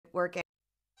working.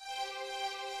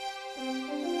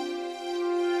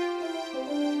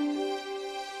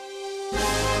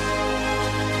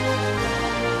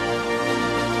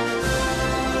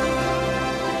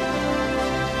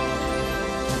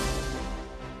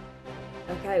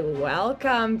 Okay,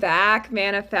 welcome back,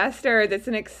 Manifestors. It's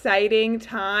an exciting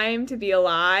time to be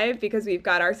alive because we've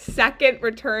got our second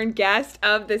return guest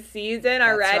of the season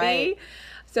already. Right.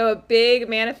 So a big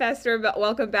Manifestor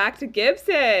welcome back to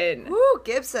Gibson. Woo,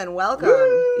 Gibson, welcome.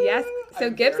 Woo! Yes. So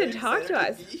I'm Gibson, very talk to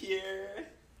us. excited be here.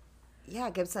 Yeah,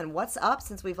 Gibson, what's up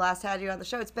since we've last had you on the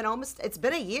show? It's been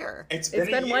a year. It's It's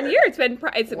been been 1 year.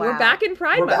 We're Wow. back in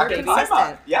Pride We're Month. back in baby. Pride Month.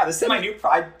 Consistent. Yeah, this is my new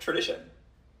Pride tradition.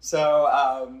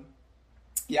 So,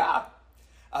 yeah.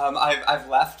 I've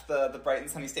left the bright and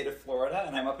sunny state of Florida,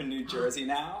 and I'm up in New Jersey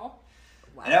now.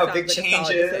 Wow. I know, Sounds big like a solid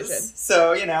changes. decision.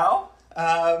 So,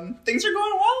 things are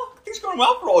going well. Things are going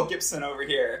well for old Gibson over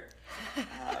here.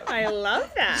 I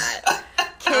love that.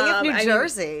 King of New I mean,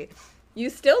 Jersey. You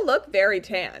still look very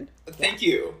tan. Thank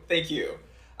you.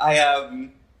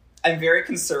 I'm very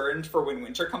concerned for when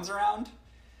winter comes around.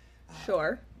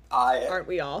 Sure. Aren't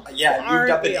we all? Yeah, I moved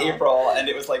Aren't up in we all? April, and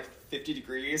it was like 50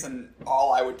 degrees, and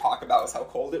all I would talk about was how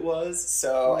cold it was.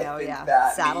 So I think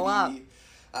that Saddle maybe,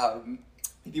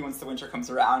 maybe once the winter comes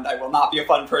around, I will not be a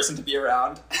fun person to be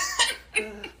around. Oh,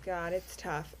 God, it's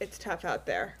tough. It's tough out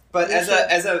there. But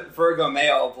as a Virgo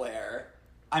male, Blair,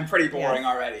 I'm pretty boring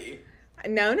already.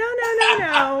 No.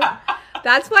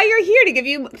 That's why you're here to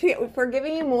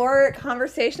giving you more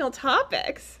conversational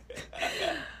topics.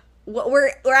 We're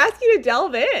asking you to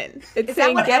delve in. It's Is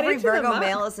that what get every into the Virgo month.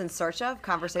 male is in search of?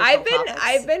 Conversational topics?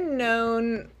 I've been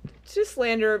known to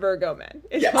slander Virgo men.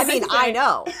 is Yes. what I mean, I'm I saying.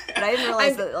 know, but I didn't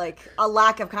realize that like a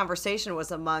lack of conversation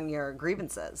was among your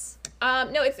grievances.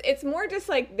 No, it's more just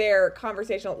like their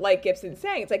conversational, like Gibson's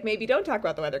saying. It's like, maybe don't talk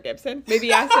about the weather, Gibson.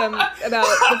 Maybe ask them about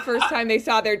the first time they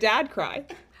saw their dad cry.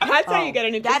 That's how you get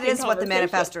an interesting That is what the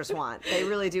conversation. manifestors want. They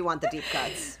really do want the deep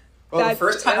cuts. Well, the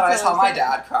first time that I that's saw what my I'm saying.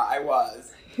 dad cry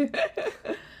was...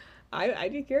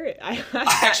 I'd be curious. I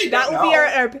actually that don't will be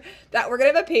know. that we're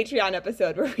gonna have a Patreon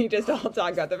episode where we just all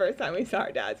talk about the first time we saw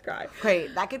our dads cry.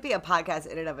 Great. That could be a podcast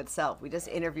in and of itself. We just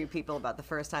interview people about the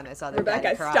first time they saw their Rebecca,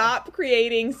 daddy cry. stop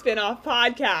creating spin-off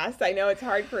podcasts. I know it's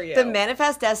hard for you. The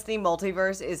Manifest Destiny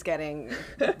multiverse is getting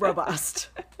robust.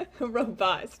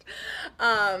 Robust.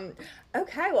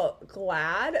 Okay, well,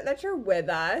 glad that you're with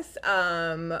us.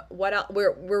 What else?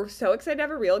 We're so excited to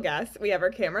have a real guest. We have our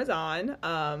cameras on.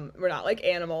 We're not like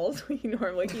animals. We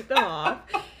normally keep them off.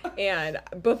 And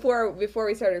before we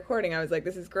started recording, I was like,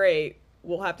 this is great.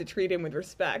 We'll have to treat him with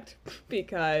respect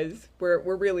because we're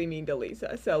really mean to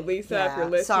Lisa. So Lisa, if you're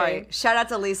listening, Sorry. Shout out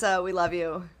to Lisa. We love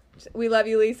you. we love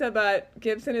you, Lisa, but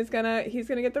Gibson is he's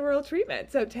gonna get the royal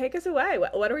treatment. So take us away.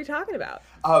 What are we talking about?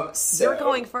 So You're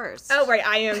going first. Oh, right,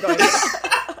 I am going.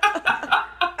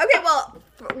 Okay,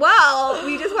 well,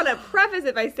 we just want to preface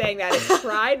it by saying that it's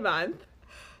Pride Month.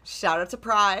 Shout out to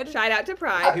Pride. Shout out to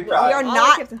Pride. Happy Pride. We are All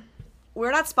not- our kids-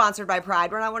 We're not sponsored by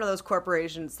Pride. We're not one of those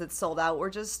corporations that sold out. We're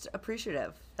just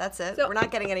appreciative. That's it. So- We're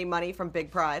not getting any money from Big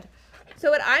Pride. So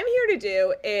what I'm here to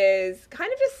do is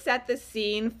kind of just set the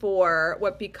scene for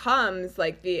what becomes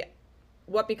like the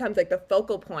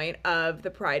focal point of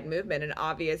the Pride movement, and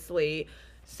obviously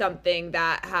something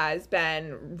that has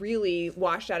been really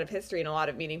washed out of history in a lot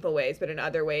of meaningful ways, but in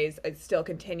other ways it still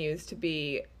continues to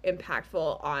be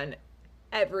impactful on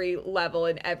every level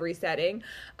in every setting.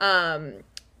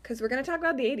 Because we're going to talk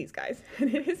about the 80s, guys,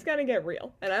 and it is going to get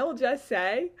real. And I will just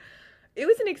say, it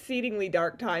was an exceedingly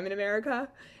dark time in America.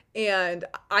 And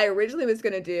I originally was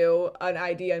going to do an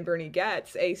idea on Bernie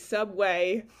Getz, a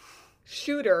subway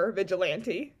shooter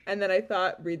vigilante. And then I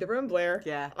thought, read the room, Blair.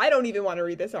 Yeah. I don't even want to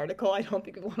read this article. I don't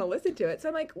think people want to listen to it. So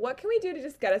I'm like, what can we do to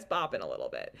just get us bopping a little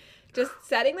bit? Just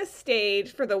setting the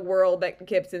stage for the world that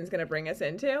Gibson's going to bring us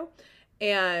into.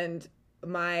 And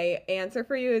my answer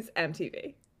for you is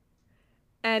MTV.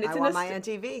 And it's I want my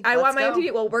MTV. I want my Let's go.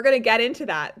 MTV. Well, we're going to get into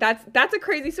that. That's a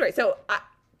crazy story. So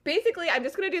basically, I'm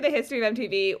just going to do the history of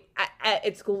MTV at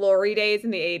its glory days in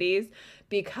the 80s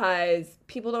because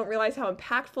people don't realize how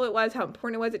impactful it was, how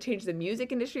important it was. It changed the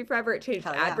music industry forever. It changed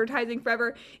Hell yeah. advertising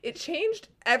forever. It changed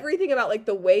everything about like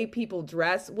the way people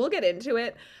dress. We'll get into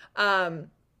it. I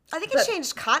think it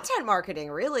changed content marketing,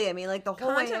 really. I mean, like the whole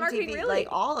way Content marketing, MTV, really. like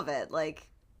all of it. Like,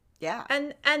 Yeah.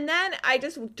 And then I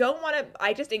just don't want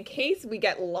to, in case we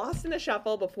get lost in the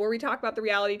shuffle before we talk about the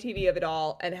reality TV of it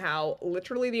all and how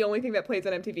literally the only thing that plays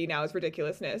on MTV now is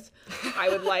ridiculousness, I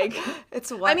would like...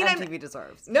 It's what MTV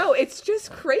deserves. No, it's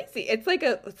just crazy. It's like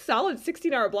a solid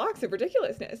 16-hour blocks of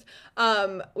ridiculousness,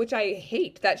 which I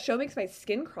hate. That show makes my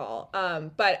skin crawl.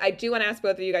 But I do want to ask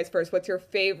both of you guys first, what's your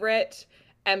favorite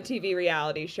MTV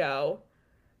reality show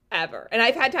ever? And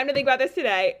I've had time to think about this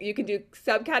today. You can do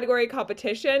subcategory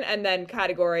competition and then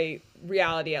category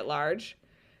reality at large.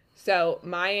 So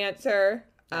my answer,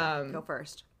 Go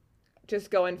first. just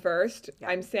going first, Yeah.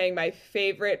 I'm saying my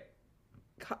favorite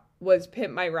was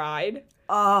Pimp My Ride.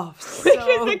 Oh, so Which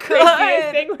is the good.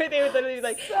 craziest thing where they would literally be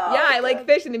like, So yeah, I like good.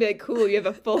 fish. And they'd be like, cool, you have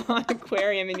a full-on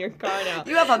aquarium in your car now.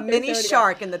 You have a They're mini so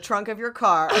shark in the trunk of your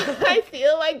car. I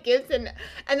feel like Gibson.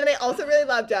 And then I also really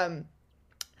loved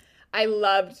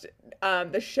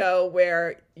the show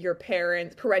where your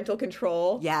parental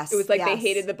control. Yes, It was like they yes.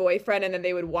 hated the boyfriend and then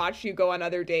they would watch you go on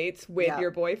other dates with Yep.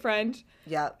 your boyfriend.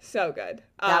 Yep. So good.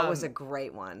 That was a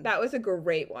great one. That was a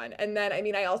great one. And then, I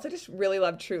mean, I also just really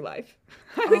love True Life.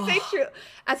 I would say True,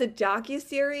 as a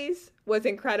docuseries, was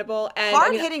incredible. And I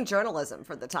mean, Hard-hitting journalism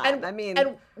for the time.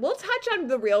 and we'll touch on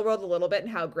The Real World a little bit and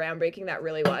how groundbreaking that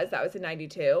really was. That was in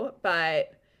 92.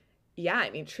 But yeah, I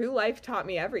mean, True Life taught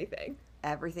me everything.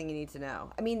 everything you need to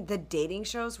know. I mean, the dating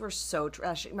shows were so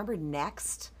trash. Remember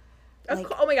Next? Like,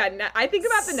 Oh my God. I think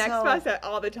about the next so- bus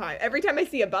all the time. Every time I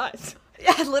see a bus.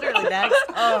 yeah, literally Next.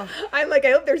 Oh. I'm like,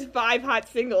 I hope there's 5 hot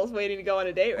singles waiting to go on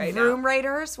a date right now. Room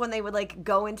Raiders, when they would like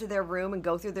go into their room and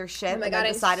go through their shit Oh my and God, then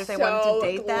I'm decide if they so wanted to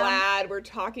date them. glad we're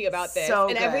talking about this. So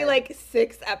and every good. like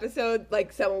 6th episode,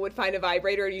 like someone would find a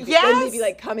vibrator and, and Yes! they'd be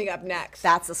like, coming up next.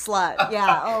 That's a slut.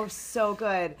 Yeah. Oh, so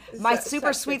good. My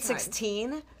Super such Sweet good times.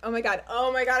 16. Oh my God.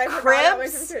 I forgot about my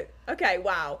Cribs? favorite. Okay,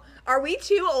 wow. Are we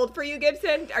too old for you,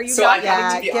 Gibson? Are you So not? I Yeah,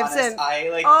 have to be Gibson. honest,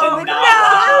 I Oh, did not no!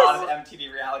 watch a lot of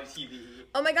MTV reality TV.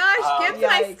 Oh my gosh, Gibson,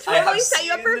 I Yikes. I have totally set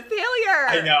you up for seen- failure.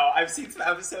 I know. I've seen some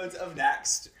episodes of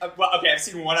Next. Well, okay, I've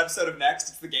seen one episode of Next.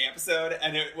 It's the gay episode,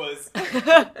 and it was It's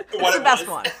the best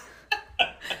one.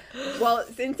 Well,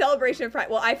 in celebration of Pride.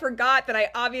 Well, I forgot that I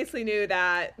obviously knew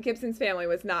that Gibson's family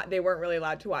they weren't really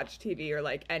allowed to watch TV or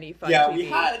like any fun Yeah,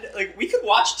 TV. we could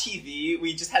watch TV.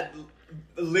 We just had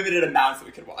limited amounts that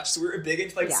we could watch. So we were big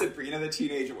into like Yeah. Sabrina the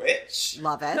Teenage Witch.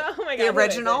 Love it. Oh my God, The what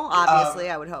is original, it? obviously,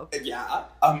 I would hope. Yeah.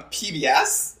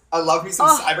 PBS. I love me some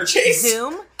Oh, Cyber Chase.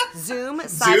 Zoom,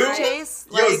 Cyber Chase.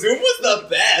 Yo, Like, Zoom was the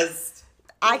best.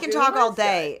 I can Zoom talk all was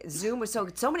day. Zoom was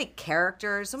so many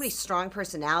characters, so many strong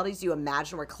personalities you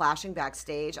imagine were clashing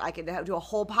backstage. I could do a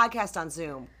whole podcast on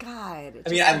Zoom. God. I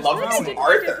mean, I love me I some didn't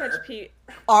watch Arthur, much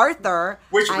Arthur.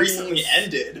 which I recently mean,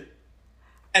 ended.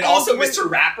 And also, when- Mr.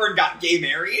 Rapper got gay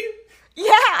married. Yeah,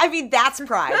 I mean, that's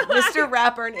pride. Mr.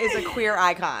 Rapper is a queer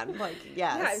icon. Like,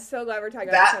 yes. Yeah, I'm so glad we're talking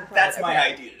about this on That's Pride. my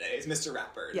Okay. idea today, is Mr.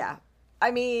 Rapper. Yeah. I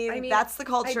mean, that's the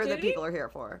culture that people are here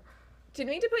for. Didn't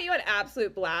mean to put you on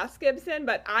absolute blast, Gibson,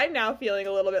 but I'm now feeling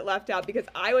a little bit left out because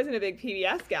I wasn't a big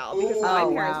PBS gal because Ooh. my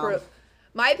Oh, parents wow. were.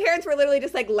 My parents were literally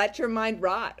just like, let your mind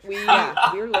rot. We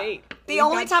were late. The We've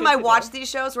only got time shit I to watched do. these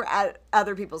shows were at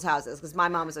other people's houses because my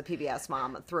mom was a PBS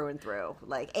mom through and through,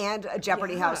 like, and a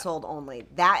Jeopardy Yeah. household only.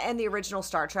 That and the original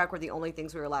Star Trek were the only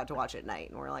things we were allowed to watch at night,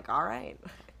 and we're like, all right, I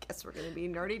guess we're gonna be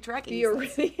nerdy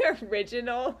Trekkies. The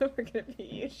original, we're gonna be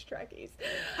huge Trekkies.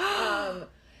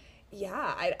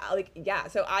 Yeah,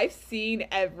 So I've seen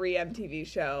every MTV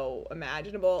show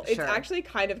imaginable. It's Sure. actually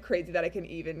kind of crazy that I can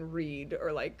even read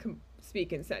or like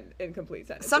speak in complete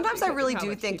sentences. Sometimes I because of really how do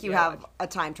much think TV you I have watch. a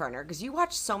time turner because you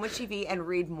watch so much TV and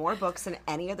read more books than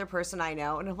any other person I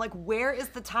know, and I'm like, where is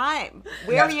the time?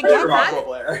 Where are That's you pretty getting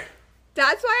remarkable, that? Blair.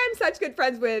 That's why I'm such good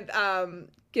friends with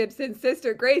Gibson's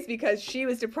sister Grace, because she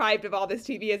was deprived of all this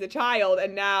TV as a child,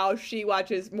 and now she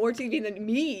watches more TV than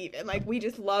me. And like, we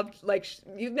just loved, like,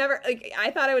 you've never, like,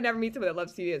 I thought I would never meet someone that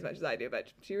loves TV as much as I do,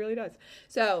 but she really does.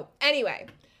 So anyway,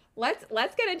 let's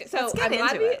get into. So Let's get I'm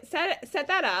glad into we it. set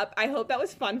that up. I hope that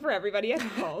was fun for everybody at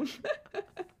home.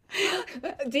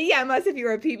 DM us if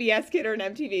you're a PBS kid or an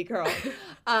MTV girl.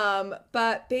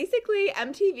 But basically,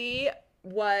 MTV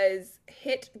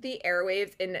hit the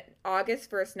airwaves in August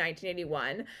 1st,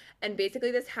 1981. And basically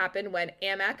this happened when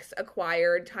Amex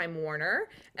acquired Time Warner,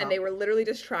 and they were literally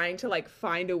just trying to like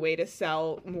find a way to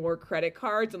sell more credit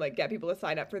cards and like get people to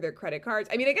sign up for their credit cards.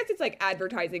 I mean, I guess it's like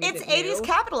advertising. It's isn't 80s new.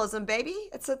 capitalism, baby.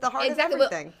 It's at the heart Exactly. of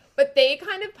everything. But they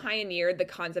kind of pioneered the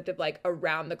concept of like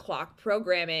around the clock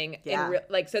programming. Yeah.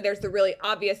 So there's the really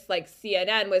obvious, like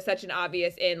CNN was such an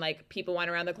obvious in like people want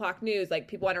around the clock news, like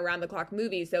people want around the clock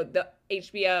movies. So the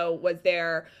HBO was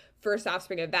there first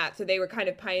offspring of that. So they were kind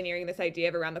of pioneering this idea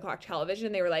of around the clock television.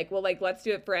 And they were like, well, like, let's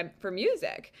do it for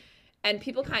music. And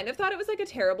people kind of thought it was like a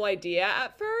terrible idea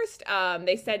at first.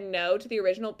 They said no to the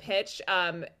original pitch.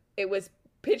 It was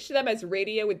pitched to them as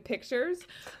radio with pictures.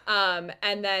 And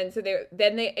then so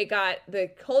the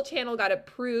whole channel got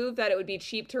approved that it would be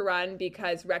cheap to run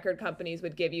because record companies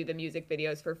would give you the music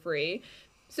videos for free.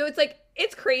 So it's like,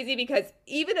 it's crazy because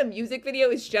even a music video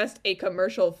is just a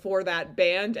commercial for that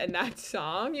band and that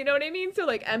song, you know what I mean? So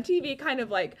like MTV kind of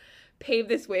like paved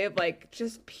this way of like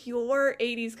just pure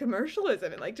 80s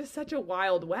commercialism in like just such a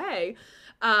wild way.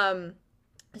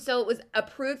 So it was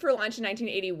approved for launch in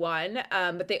 1981,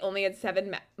 but they only had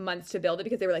 7 months to build it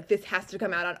because they were like, this has to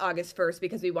come out on August 1st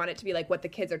because we want it to be like what the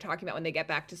kids are talking about when they get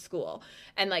back to school.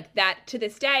 And like that to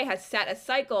this day has set a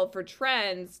cycle for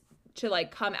trends to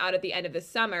like come out at the end of the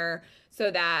summer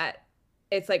so that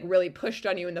it's like really pushed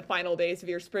on you in the final days of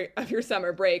your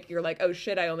summer break. You're like, oh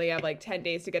shit, I only have like 10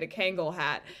 days to get a Kangol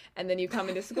hat. And then you come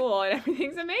into school and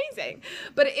everything's amazing.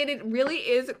 But it really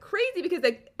is crazy because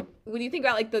like when you think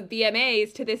about like the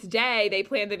VMAs to this day, they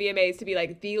plan the VMAs to be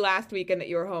like the last weekend that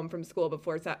you're home from school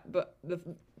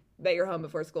that you're home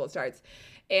before school starts.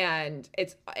 And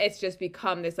it's just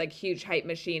become this like huge hype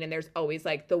machine. And there's always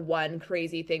like the one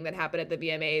crazy thing that happened at the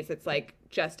VMAs. It's like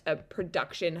just a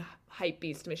production hype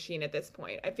beast machine at this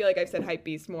point. I feel like I've said hype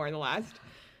beast more in the last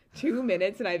 2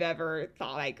 minutes than I've ever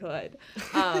thought I could.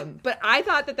 But I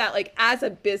thought that like as a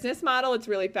business model, it's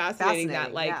really fascinating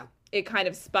that like, yeah. It kind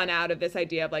of spun out of this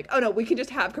idea of like, oh no, we can just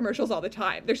have commercials all the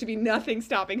time. There should be nothing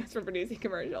stopping us from producing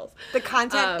commercials. The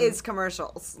content is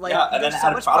commercials. Like, yeah, and then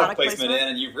add product placement in,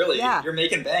 and you're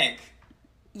making bank.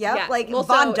 Yep, yeah. Like well,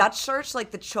 Von Dutch Search,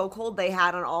 like the chokehold they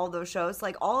had on all of those shows,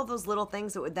 like all of those little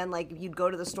things that would then like you'd go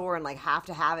to the store and like have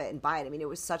to have it and buy it. I mean, it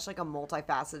was such like a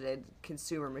multifaceted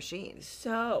consumer machine.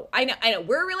 So I know.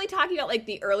 We're really talking about like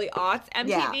the early aughts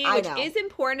MTV, which is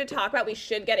important to talk about. We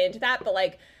should get into that,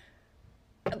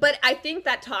 but I think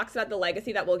that talks about the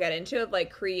legacy that we'll get into of like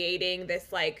creating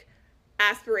this like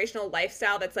aspirational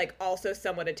lifestyle that's like also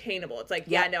somewhat attainable. It's like,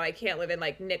 yeah, no, I can't live in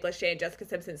like Nick Lachey and Jessica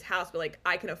Simpson's house, but like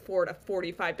I can afford a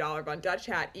 $45 Von Dutch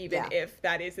hat, even if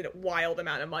that is a wild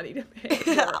amount of money to pay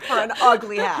for an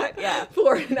ugly hat. Yeah,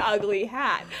 for an ugly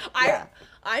hat.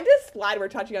 I'm just glad we're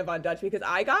touching on Von Dutch because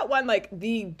I got one like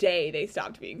the day they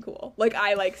stopped being cool. Like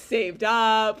I like saved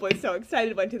up, was so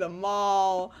excited, went to the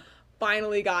mall.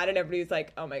 Finally got it. Everybody's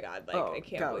like, oh my God, like, I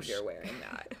can't believe you're wearing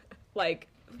that. Like,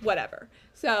 whatever.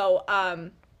 So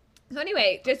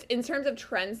anyway, just in terms of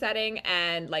trend setting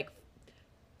and like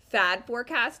fad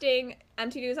forecasting,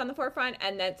 MTV was on the forefront.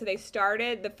 And then, so they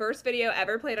started the first video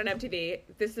ever played on MTV.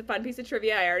 This is a fun piece of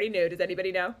trivia I already knew. Does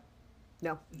anybody know?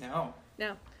 No.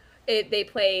 They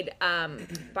played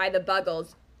by the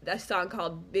Buggles, a song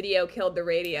called Video Killed the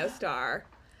Radio Star.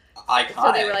 Iconic.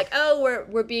 So they were like, oh,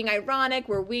 we're being ironic,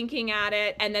 we're winking at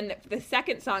it. And then the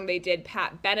second song they did,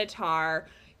 Pat Benatar,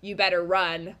 You Better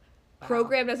Run,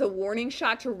 programmed as a warning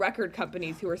shot to record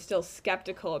companies who are still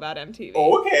skeptical about MTV.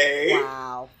 Okay.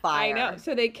 Wow. Fire. I know.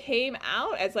 So they came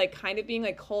out as like kind of being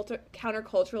like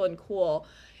countercultural and cool.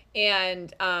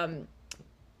 And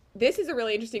this is a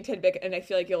really interesting tidbit, and I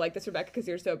feel like you'll like this, Rebecca, because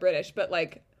you're so British, but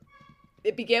like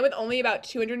it began with only about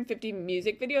 250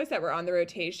 music videos that were on the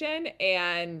rotation,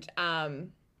 and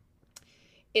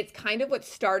it's kind of what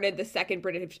started the second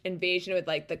British invasion with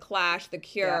like The Clash, The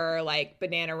Cure, like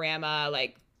Bananarama,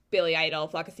 like Billy Idol,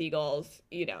 Flock of Seagulls,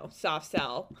 Soft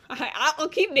Cell. I'll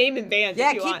keep naming bands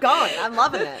if you want. Yeah, keep going. I'm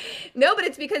loving it. No, but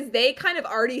it's because they kind of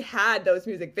already had those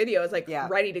music videos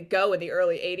ready to go in the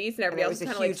early 80s, and everybody else was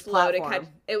kind of like slow to catch.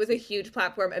 It was a huge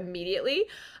platform immediately.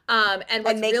 And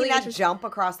making really that jump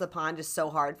across the pond is so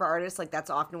hard for artists. Like that's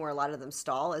often where a lot of them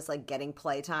stall, is like getting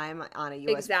playtime on a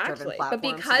US driven platform. But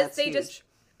because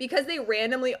because they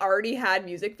randomly already had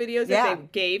music videos that they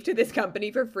gave to this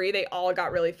company for free, they all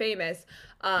got really famous,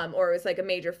 or it was like a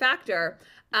major factor.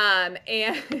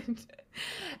 And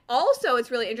also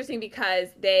it's really interesting because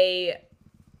they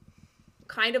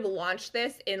kind of launched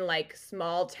this in like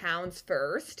small towns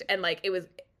first, and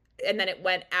then it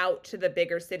went out to the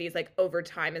bigger cities like over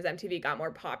time as MTV got more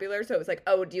popular. So it was like,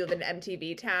 oh, do you live in an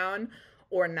MTV town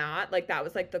or not? Like that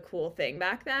was like the cool thing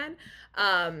back then.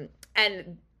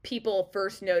 And people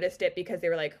first noticed it because they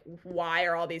were like, why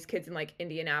are all these kids in like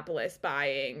Indianapolis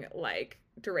buying like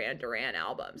Duran Duran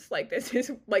albums? Like this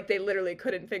is like, they literally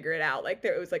couldn't figure it out. Like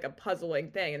it was like a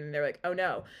puzzling thing. And then they're like, oh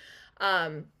no.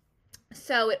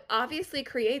 So it obviously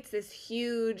creates this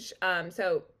huge,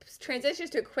 so transitions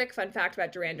to a quick fun fact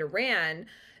about Duran Duran.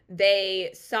 they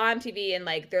saw MTV and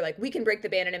like they're like, we can break the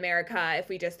ban in America if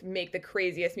we just make the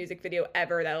craziest music video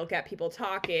ever that'll get people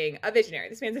talking. A visionary.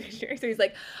 This man's a visionary. So he's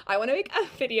like, I want to make a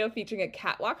video featuring a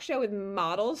catwalk show with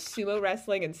models, sumo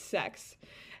wrestling, and sex.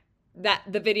 That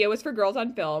the video was for Girls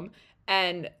on Film.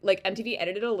 And like MTV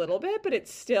edited a little bit, but it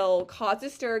still caused a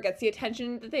stir, gets the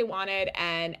attention that they wanted,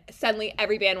 and suddenly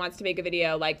every band wants to make a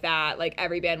video like that. Like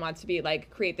every band wants to be like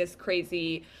create this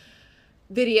crazy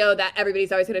video that everybody's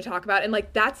always going to talk about, and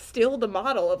like that's still the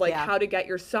model of like how to get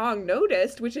your song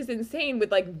noticed, which is insane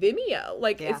with like Vimeo.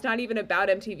 Like it's not even about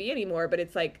MTV anymore, but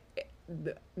it's like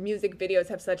the music videos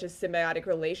have such a symbiotic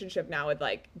relationship now with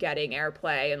like getting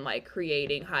airplay and like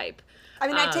creating hype. I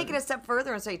mean, I take it a step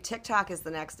further and say TikTok is the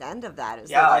next end of that.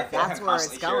 That's where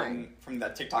it's going. From the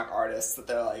TikTok artists that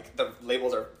they're like, the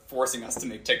labels are forcing us to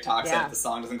make TikToks, and if the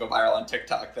song doesn't go viral on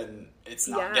TikTok, then it's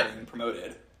not getting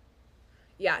promoted.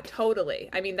 Yeah, totally.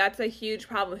 I mean, that's a huge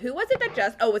problem. Who was it that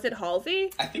just... Oh, was it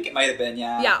Halsey? I think it might have been,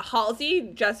 yeah. Yeah,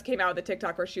 Halsey just came out with a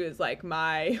TikTok where she was like,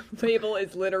 my label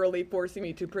is literally forcing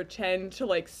me to pretend to,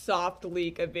 like, soft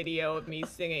leak a video of me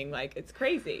singing. Like, it's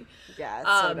crazy. Yeah,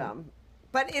 it's so dumb.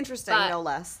 But interesting, no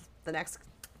less. The next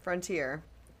frontier.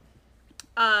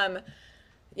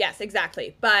 Yes,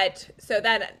 exactly. But, so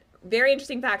then... Very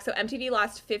interesting fact. So MTV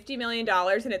lost $50 million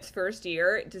in its first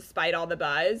year, despite all the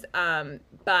buzz.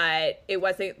 But it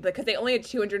wasn't because they only had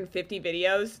 250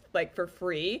 videos like for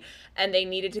free, and they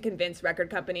needed to convince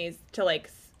record companies to like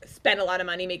spend a lot of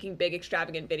money making big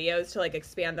extravagant videos to like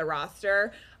expand the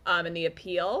roster and the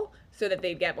appeal so that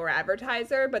they'd get more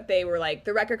advertiser. But they were like,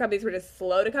 the record companies were just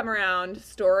slow to come around.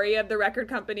 Story of the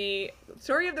record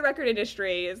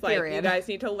industry is like, you guys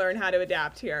need to learn how to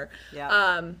adapt here.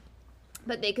 Yeah.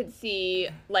 But they could see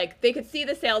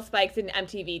the sales spikes in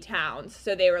MTV towns.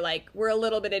 So they were like, we're a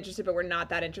little bit interested, but we're not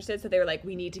that interested. So they were like,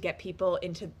 we need to get people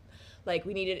into, like,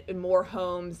 we need it in more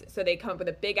homes. So they come up with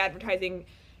a big advertising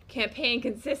campaign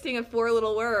consisting of 4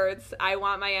 little words, I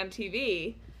want my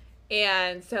MTV.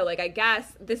 And so, like, I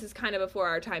guess this is kind of before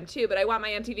our time, too. But I want my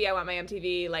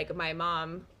MTV. Like, my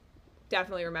mom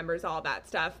definitely remembers all that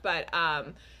stuff. But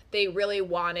they really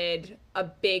wanted a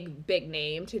big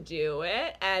name to do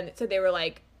it. And so they were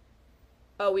like,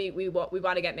 oh, we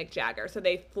want to get Mick Jagger. So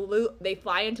they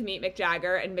fly in to meet Mick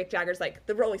Jagger, and Mick Jagger's like,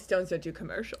 the Rolling Stones don't do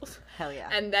commercials. Hell yeah.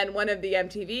 And then one of the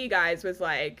MTV guys was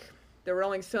like, the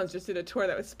Rolling Stones just did a tour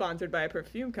that was sponsored by a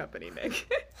perfume company, Mick.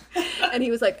 And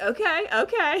he was like, okay.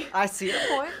 I see your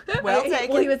point. Well taken.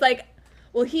 Well, he was like,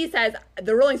 well, he says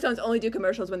the Rolling Stones only do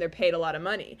commercials when they're paid a lot of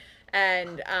money.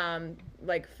 And,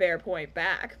 like, fair point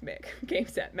back, Mick, game,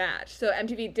 set, match. So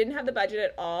MTV didn't have the budget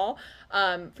at all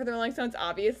for the Rolling Stones,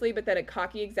 obviously, but then a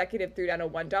cocky executive threw down a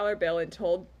 $1 bill and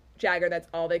told Jagger that's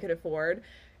all they could afford.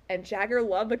 And Jagger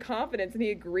loved the confidence, and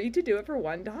he agreed to do it for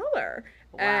 $1. Wow.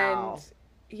 And,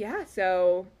 yeah,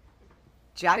 so...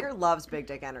 Jagger loves big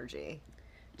dick energy.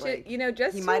 Like, you know,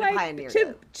 just he to, might have like, pioneered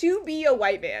it. To be a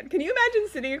white man. Can you imagine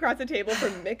sitting across the table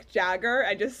from Mick Jagger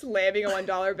and just slamming a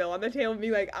 $1 bill on the table and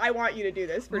being like, I want you to do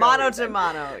this for mono no to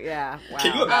mono, yeah. Wow.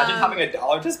 Can you imagine having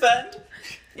 $1 to spend?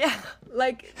 Yeah.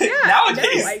 Like, yeah.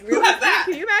 Nowadays, no, I really who has that?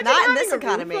 Can you imagine Not in having this a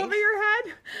economy. roof over your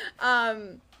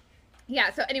head?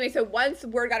 Yeah, so anyway, so once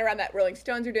word got around that Rolling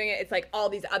Stones were doing it, it's like all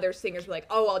these other singers were like,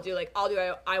 oh, I'll do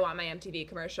I Want My MTV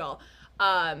commercial.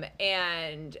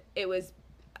 And it was,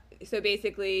 so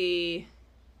basically...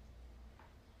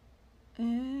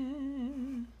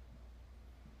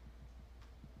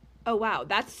 Oh, wow.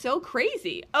 That's so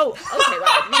crazy. Oh, okay.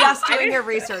 Wow. Just doing your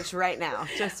research right now.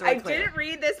 Just so I didn't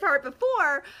read this part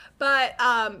before,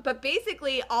 but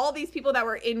basically all these people that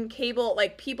were in cable,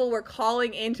 like people were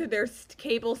calling into their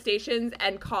cable stations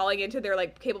and calling into their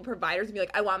like cable providers and be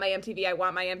like, I want my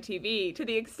MTV, to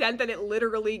the extent that it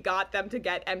literally got them to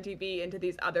get MTV into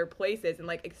these other places and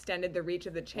like extended the reach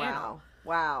of the channel.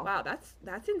 Wow.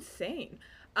 That's insane.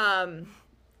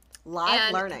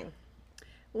 Live learning.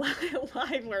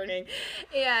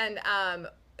 And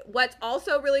what's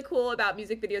also really cool about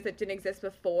music videos that didn't exist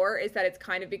before is that it's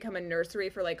kind of become a nursery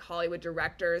for like Hollywood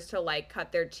directors to like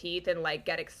cut their teeth and like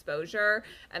get exposure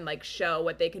and like show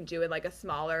what they can do in like a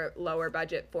smaller, lower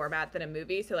budget format than a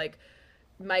movie. So like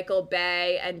Michael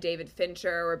Bay and David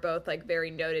Fincher were both like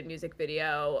very noted music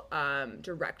video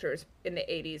directors in the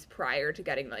 80s prior to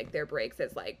getting like their breaks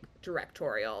as like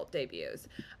directorial debuts.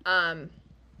 And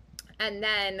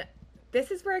then this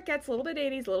is where it gets a little bit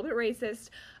 80s, a little bit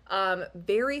racist.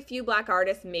 Very few black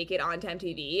artists make it onto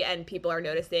MTV, and people are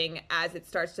noticing as it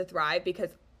starts to thrive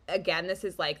because, again, this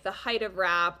is like the height of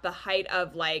rap, the height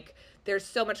of like, there's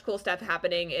so much cool stuff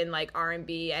happening in like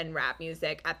R&B and rap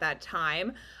music at that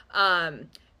time.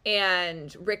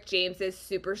 and Rick James is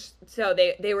super, so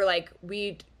they were like,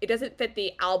 it doesn't fit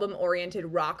the album oriented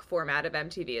rock format of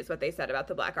MTV is what they said about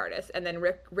the Black artist. And then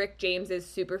Rick James's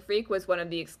Super Freak was one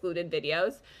of the excluded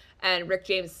videos, and Rick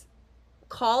James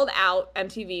called out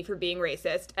MTV for being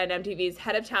racist, and MTV's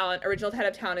original head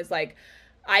of talent is like,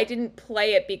 I didn't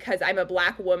play it because I'm a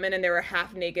black woman and there were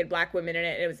half naked black women in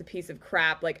it and it was a piece of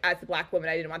crap. Like, as a black woman,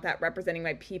 I didn't want that representing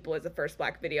my people as the first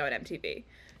black video on MTV.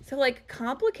 So, like,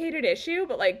 complicated issue,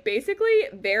 but, like, basically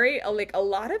very, like, a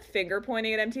lot of finger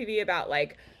pointing at MTV about,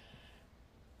 like,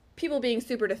 people being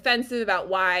super defensive about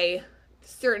why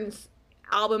certain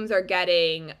albums are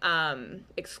getting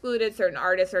excluded. Certain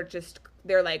artists are just,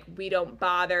 they're like, we don't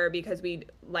bother because we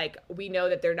know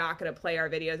that they're not going to play our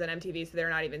videos on MTV, so they're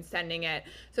not even sending it.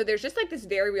 So there's just, like, this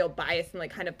very real bias and,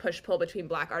 like, kind of push-pull between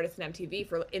black artists and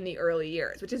MTV in the early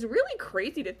years, which is really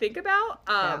crazy to think about.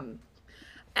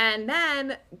 And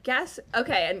then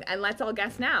and let's all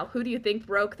guess now. Who do you think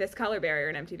broke this color barrier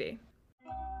in MTV?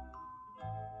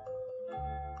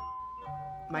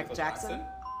 Michael Jackson?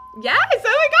 Yes! Oh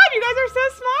my god, you guys are so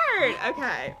smart!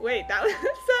 Okay, wait, that was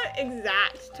the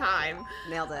exact time.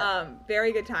 Nailed it.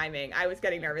 Very good timing. I was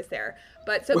getting nervous there.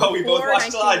 But so well, we both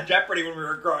watched a lot of Jeopardy when we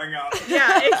were growing up.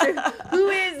 Yeah, who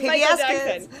is Michael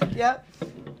Jackson? Yep.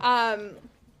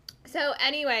 So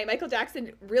anyway, Michael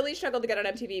Jackson really struggled to get on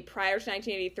MTV prior to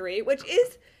 1983, which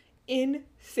is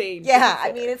insane. Yeah,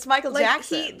 I mean, it's Michael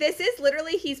Jackson. This is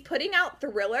literally, he's putting out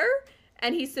Thriller,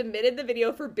 and he submitted the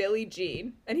video for Billie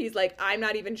Jean, and he's like, I'm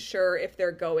not even sure if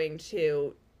they're going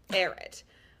to air it.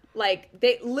 Like,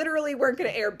 they literally weren't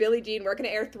going to air Billie Jean, weren't going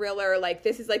to air Thriller. Like,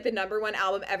 this is, like, the #1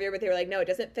 album ever, but they were like, no, it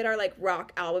doesn't fit our, like,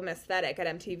 rock album aesthetic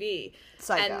at MTV.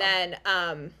 Psycho. And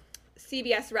then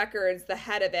CBS Records, the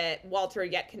head of it, Walter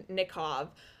Yetnikoff,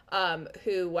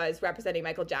 who was representing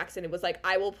Michael Jackson, and was like,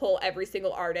 I will pull every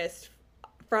single artist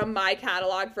from my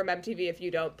catalog from MTV if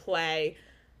you don't play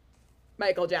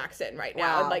Michael Jackson right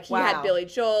now. Wow. And, like, he had Billy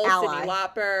Joel, Ally. Cyndi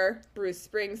Lauper, Bruce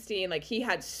Springsteen. Like, he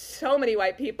had so many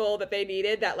white people that they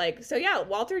needed that, like, so yeah,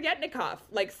 Walter Yetnikoff,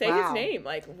 like, say his name,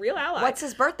 like, real ally. What's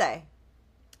his birthday?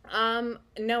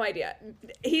 No idea.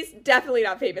 He's definitely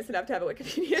not famous enough to have a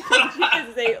Wikipedia page. He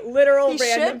is a literal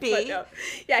random footnote.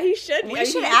 Yeah, he should be. We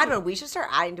should add one. We should start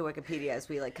adding to Wikipedia as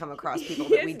we, like, come across people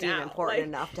that we deem important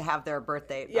enough to have their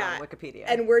birthday on Wikipedia.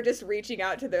 And we're just reaching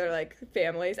out to their, like,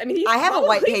 families. I mean, I have a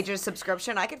White Pages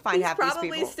subscription. I can find half these people.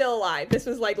 He's probably still alive. This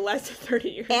was, like, less than 30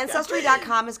 years ago.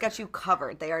 Ancestry.com has got you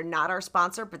covered. They are not our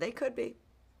sponsor, but they could be.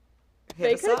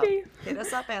 Hit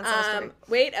us up, Ancestry.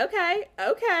 Wait,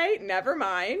 okay, never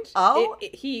mind. Oh?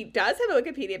 He does have a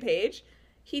Wikipedia page.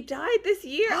 He died this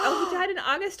year. He died in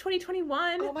August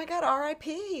 2021. Oh my god,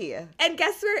 R.I.P. And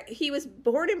guess where? He was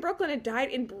born in Brooklyn and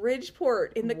died in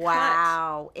Bridgeport in the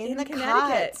Wow, Cut. in the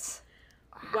Connecticut.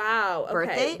 Cut. Wow, okay,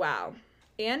 Birthday? wow.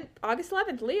 And August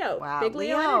 11th, Leo. Wow, Big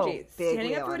Leo energy. Big Standing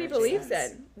Leo up for what he energy. believes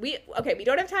in. We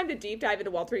don't have time to deep dive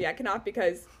into Walter Yetnikoff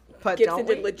because But Gibson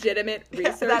did legitimate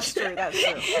research. That's true.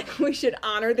 We should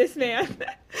honor this man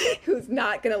who's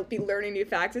not going to be learning new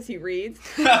facts as he reads.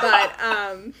 But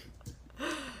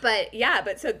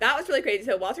so that was really crazy.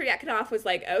 So Walter Yetnikoff was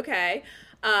like, okay.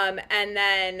 And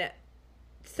then,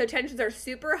 so tensions are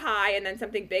super high, and then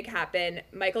something big happened.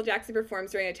 Michael Jackson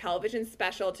performs during a television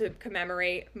special to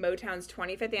commemorate Motown's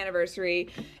 25th anniversary,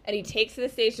 and he takes to the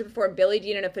stage to perform Billie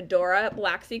Jean in a fedora,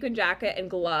 black sequin jacket, and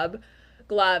glove.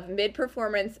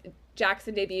 Mid-performance,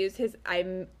 Jackson debuts his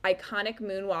iconic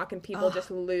moonwalk, and people just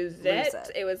lose it.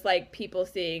 It was like people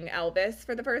seeing Elvis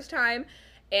for the first time.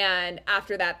 And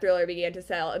after that, Thriller began to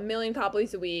sell 1 million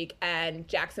copies a week, and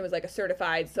Jackson was like a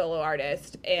certified solo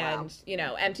artist. And, you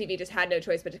know, MTV just had no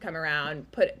choice but to come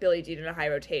around, put Billie Jean in a high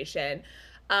rotation.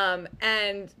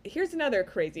 And here's another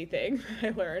crazy thing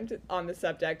I learned on the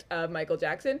subject of Michael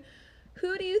Jackson.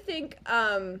 Who do you think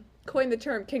coined the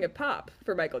term King of Pop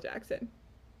for Michael Jackson?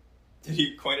 Did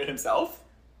he coin it himself?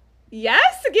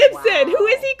 Yes, Gibson. Who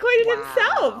is he coined it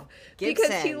himself? Gibson,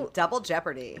 because Double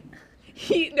Jeopardy.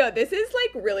 This is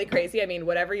like really crazy. I mean,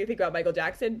 whatever you think about Michael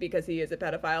Jackson, because he is a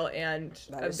pedophile and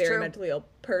a very mentally ill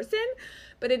person.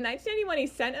 But in 1991, he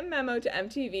sent a memo to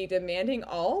MTV demanding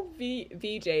all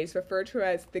VJs refer to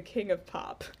as the King of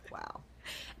Pop. Wow.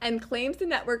 And claims the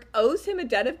network owes him a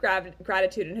debt of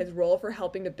gratitude in his role for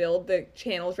helping to build the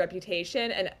channel's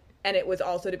reputation, and it was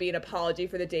also to be an apology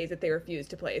for the days that they refused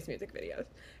to play his music videos.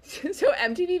 So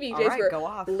MTV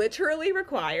VJs were literally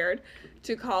required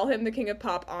to call him the King of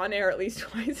Pop on air at least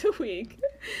twice a week.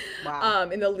 Wow.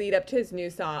 In the lead up to his new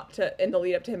song, in the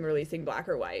lead up to him releasing Black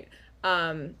or White.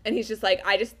 And he's just like,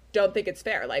 I just don't think it's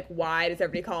fair. Like, why does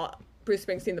everybody call Bruce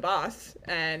Springsteen the boss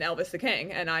and Elvis the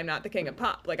king, and I'm not the king of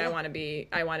pop. Like, I want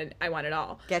it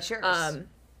all. Get yours.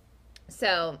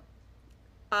 So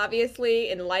obviously,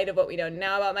 in light of what we know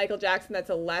now about Michael Jackson, that's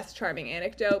a less charming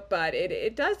anecdote, but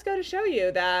it does go to show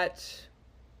you that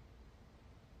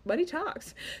money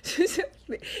talks.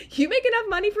 You make enough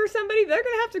money for somebody, they're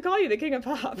going to have to call you the king of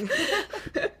pop.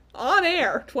 On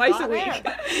air, twice a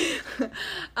week.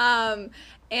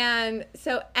 And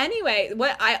so anyway,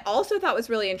 what I also thought was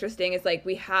really interesting is, like,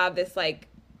 we have this, like,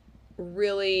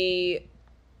 really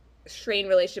strained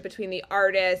relationship between the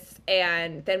artists,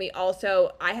 and then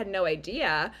I had no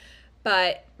idea,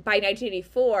 but by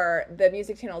 1984, the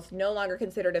music channel is no longer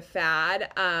considered a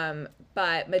fad,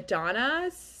 but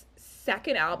Madonna's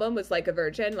second album was Like a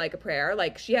Virgin, Like a Prayer.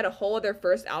 Like, she had a whole other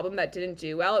first album that didn't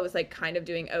do well. It was, like, kind of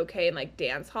doing okay in, like,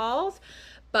 dance halls,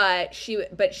 but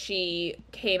she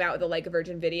came out with a Like a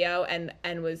Virgin video and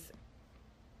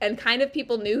kind of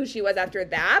people knew who she was after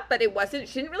that, but she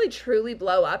didn't really truly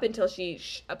blow up until she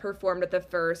performed at the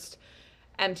first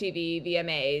MTV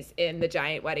VMAs in the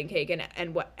giant wedding cake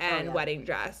and wedding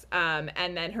dress.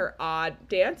 And then her odd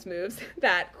dance moves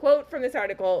that, quote from this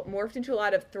article, morphed into a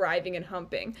lot of thriving and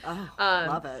humping.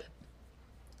 Love it.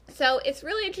 So it's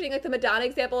really interesting, like the Madonna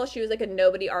example, she was like a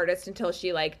nobody artist until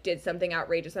she like did something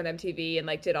outrageous on MTV and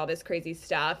like did all this crazy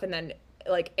stuff, and then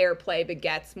like airplay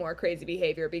begets more crazy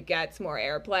behavior, begets more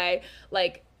airplay.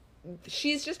 Like,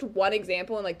 she's just one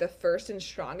example, and like the first and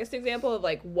strongest example of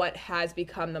like what has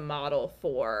become the model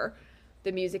for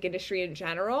the music industry in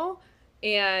general.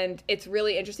 And it's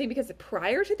really interesting because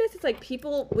prior to this, it's like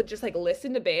people would just like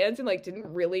listen to bands and like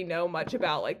didn't really know much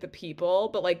about like the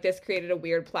people, but like this created a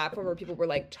weird platform where people were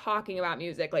like talking about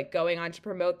music, like going on to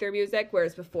promote their music,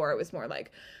 whereas before it was more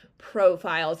like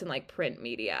profiles and like print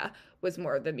media was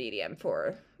more the medium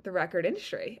for the record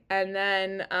industry. And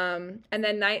then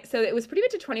so it was pretty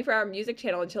much a 24-hour music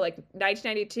channel until like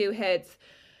 1992 hits.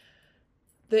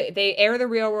 They air The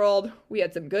Real World. We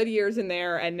had some good years in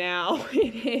there, and now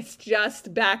it is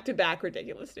just back-to-back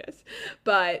ridiculousness.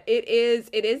 But it is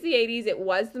the 80s. It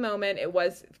was the moment. It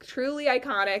was truly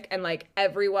iconic, and like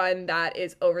everyone that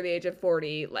is over the age of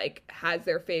 40 like has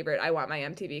their favorite I Want My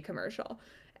MTV commercial.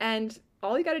 And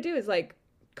all you got to do is like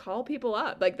call people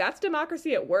up. Like, that's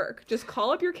democracy at work. Just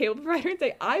call up your cable provider and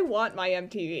say, I want my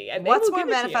MTV. And what's more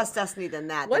manifest destiny than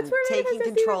that? What's more taking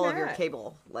control of your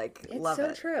cable? Like, it's love so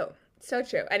it. True. So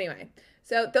true. Anyway,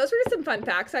 so those were just some fun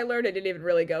facts I learned. I didn't even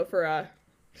really go for a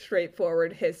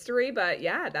straightforward history, but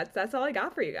yeah, that's all I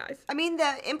got for you guys. I mean,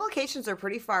 the implications are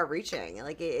pretty far reaching.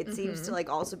 Like, it seems to like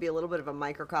also be a little bit of a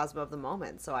microcosm of the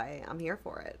moment. So I'm here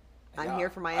for it. I'm here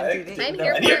for my MTV. I'm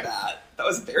here for it. That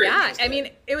was very interesting. I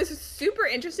mean, it was super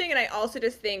interesting, and I also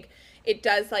just think it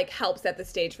does like help set the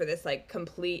stage for this like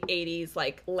complete 80s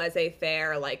like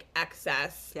laissez-faire like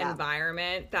excess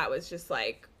environment that was just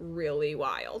like really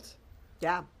wild.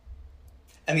 Yeah.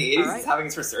 And the 80s is having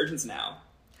its resurgence now.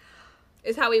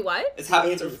 Is how we what? It's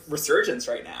having its resurgence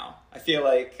right now. I feel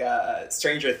like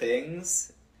Stranger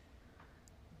Things.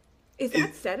 Is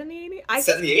that set in the 80s? I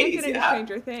set in the 80s, can't get into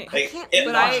Stranger Things.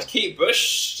 Like, Kate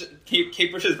Bush.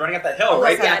 Kate Bush is running up that hill,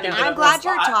 right? I'm glad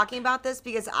you're talking about this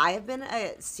because I have been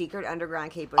a secret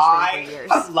underground Kate Bush fan for years.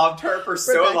 I have loved her for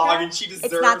so long, and she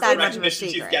deserves the recognition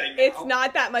she's getting now. It's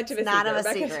not that much of a secret. Not of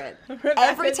a secret.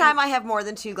 Every time I have more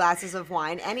than 2 glasses of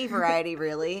wine, any variety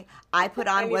really, I put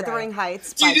on Wuthering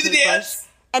Heights by Kate Bush.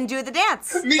 And do the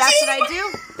dance. That's what I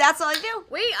do. That's all I do.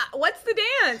 Wait, what's the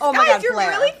dance? Oh my God, you Blair.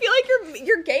 really feel like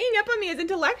you're ganging up on me as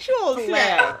intellectuals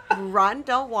Blair, Run,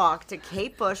 Don't Walk to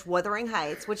Kate Bush, Wuthering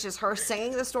Heights, which is her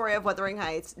singing the story of Wuthering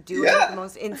Heights, doing the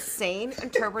most insane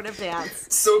interpretive dance.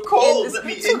 So cold, let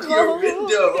me into your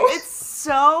window. It's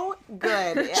so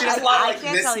good. I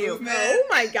can't tell you. Oh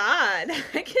my God.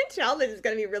 I can tell that it's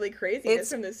going to be really crazy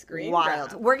just from the screen.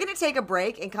 Wild. Grab. We're going to take a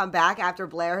break and come back after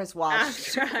Blair has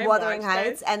watched Wuthering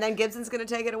Heights, and then Gibson's going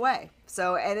to take it away.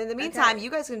 So, and in the meantime, you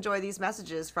guys can enjoy these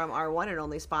messages from our one and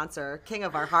only sponsor, King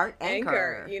of Our Heart,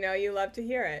 Anchor. You know you love to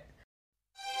hear it.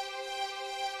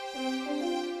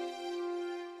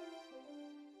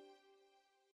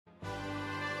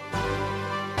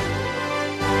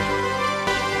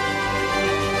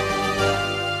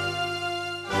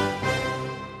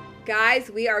 Guys,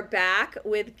 we are back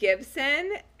with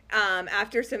Gibson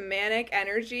after some manic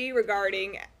energy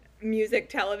regarding music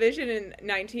television in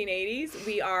 1980s.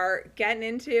 We are getting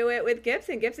into it with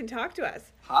Gibson. Gibson, talk to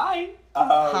us. Hi.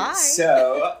 Hi.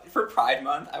 So, for Pride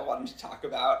Month, I wanted to talk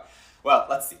about, well,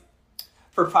 let's see.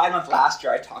 For Pride Month last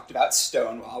year, I talked about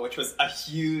Stonewall, which was a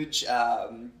huge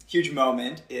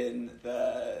moment in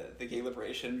the gay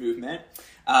liberation movement.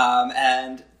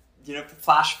 And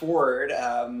flash forward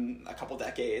a couple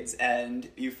decades, and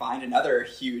you find another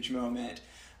huge moment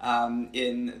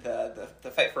in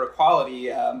the fight for equality,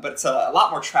 but it's a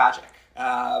lot more tragic.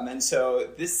 And so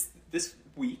this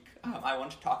week, I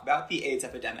wanted to talk about the AIDS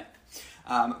epidemic.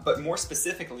 But more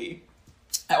specifically,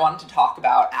 I wanted to talk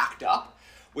about ACT UP,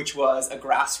 which was a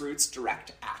grassroots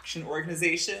direct action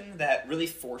organization that really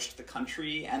forced the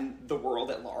country and the world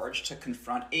at large to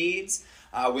confront AIDS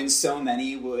when so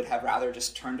many would have rather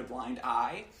just turned a blind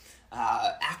eye.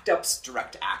 ACT UP's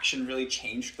direct action really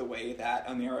changed the way that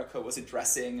America was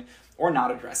addressing or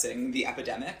not addressing the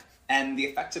epidemic, and the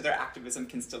effects of their activism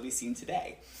can still be seen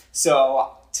today.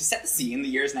 So, to set the scene, the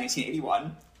year is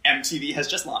 1981. MTV has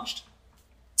just launched.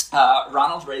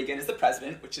 Ronald Reagan is the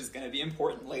president, which is going to be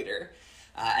important later.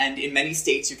 And in many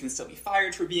states, you can still be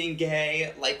fired for being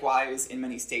gay. Likewise, in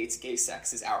many states, gay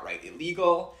sex is outright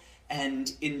illegal.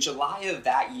 And in July of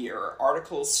that year,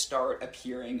 articles start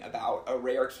appearing about a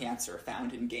rare cancer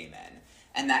found in gay men.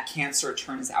 And that cancer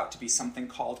turns out to be something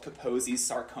called Kaposi's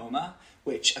sarcoma,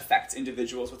 which affects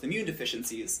individuals with immune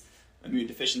deficiencies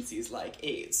like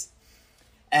AIDS.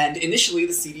 And initially,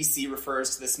 the CDC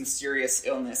refers to this mysterious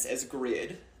illness as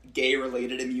GRID,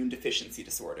 gay-related immune deficiency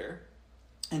disorder.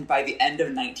 And by the end of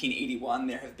 1981,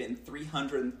 there have been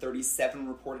 337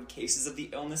 reported cases of the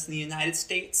illness in the United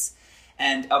States.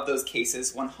 And of those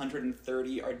cases,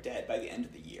 130 are dead by the end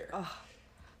of the year. Oh,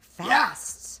 fast. Yeah.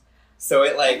 So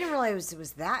I didn't realize it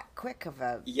was that quick of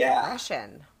a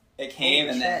progression. It came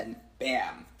and then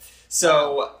bam.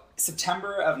 So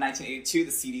September of 1982,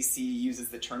 the CDC uses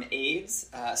the term AIDS,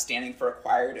 standing for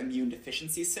Acquired Immune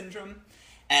Deficiency Syndrome.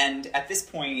 And at this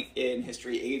point in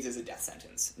history, AIDS is a death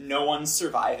sentence. No one's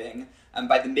surviving.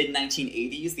 By the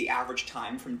mid-1980s, the average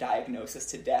time from diagnosis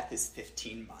to death is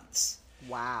 15 months.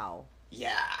 Wow.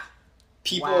 Yeah.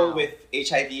 People with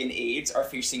HIV and AIDS are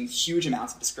facing huge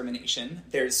amounts of discrimination.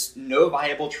 There's no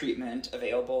viable treatment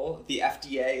available. The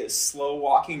FDA is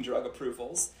slow-walking drug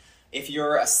approvals. If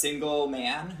you're a single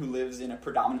man who lives in a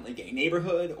predominantly gay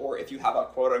neighborhood, or if you have a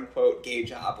quote-unquote gay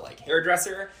job like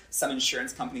hairdresser, some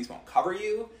insurance companies won't cover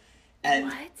you. And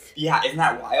what? Yeah, isn't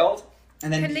that wild?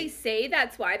 And then can they say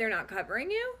that's why they're not covering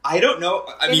you? I don't know.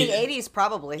 In the 80s,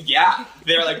 probably. Yeah,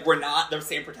 they're like, we're not the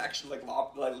same protection, like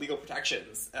legal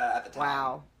protections at the time.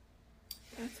 Wow.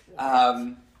 That's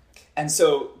wild. And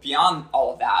so beyond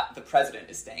all of that, the president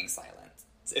is staying silent.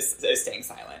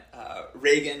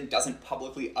 Reagan doesn't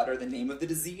publicly utter the name of the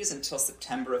disease until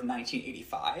September of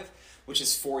 1985, which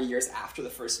is 4 years after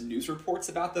the first news reports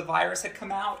about the virus had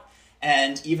come out.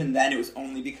 And even then, it was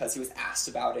only because he was asked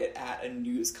about it at a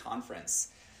news conference.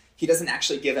 He doesn't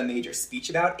actually give a major speech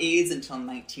about AIDS until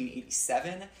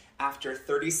 1987, after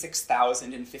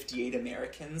 36,058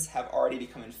 Americans have already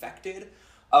become infected,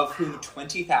 of whom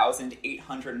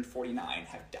 20,849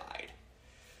 have died.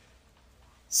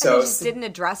 So and he just didn't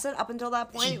address it up until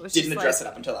that point? He didn't address it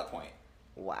up until that point.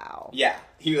 Wow. Yeah.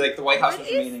 The White House was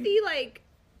remaining...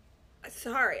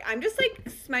 Sorry, I'm just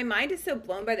my mind is so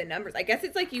blown by the numbers. I guess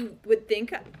it's you would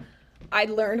think I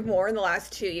learned more in the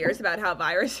last 2 years about how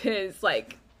viruses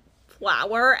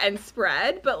flower and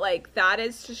spread, but that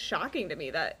is just shocking to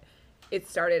me that it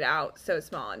started out so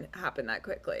small and happened that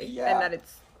quickly. Yeah. And that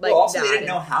it's also they didn't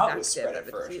know how it was spread at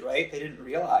first, right? They didn't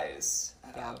realize.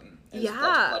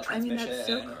 Blood transmission, that's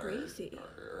so crazy.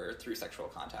 Or through sexual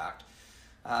contact.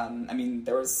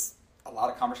 There was a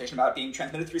lot of conversation about it being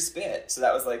transmitted through spit. So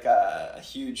that was a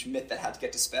huge myth that had to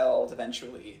get dispelled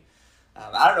eventually.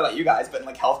 I don't know about you guys, but in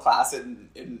health class in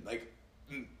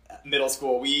middle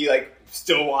school, we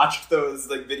still watched those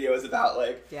videos about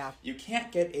you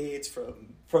can't get AIDS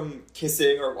from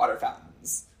kissing or water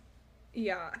fountains.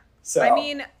 Yeah. So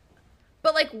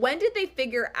but when did they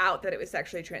figure out that it was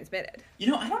sexually transmitted? I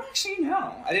don't actually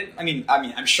know.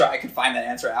 I'm sure I could find that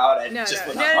answer out. No,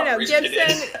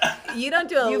 Gibson, you don't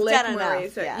do a lick more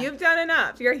research. Yeah. You've done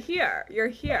enough. You're here.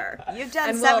 You've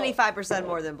done 75%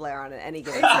 more than Blair on any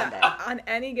given Sunday. On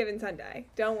any given Sunday.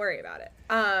 Don't worry about it.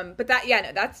 But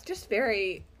that's just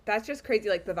crazy,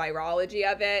 the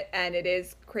virology of it. And it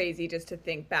is crazy just to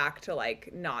think back to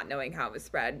not knowing how it was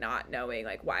spread, not knowing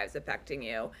why it was affecting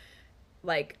you.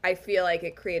 I feel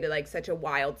it created such a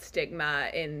wild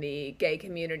stigma in the gay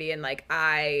community. And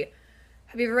have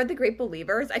you ever read The Great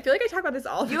Believers? I feel I talk about this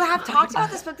all the time. You have talked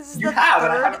about this book. This is the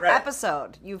third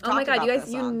episode. You've talked about you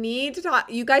guys, need to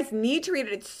talk. You guys need to read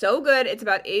it. It's so good. It's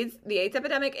about AIDS, the AIDS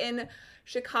epidemic in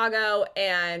Chicago,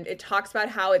 and it talks about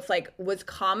how it's was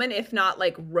common, if not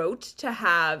rote, to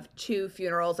have two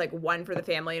funerals, one for the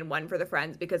family and one for the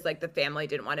friends, because the family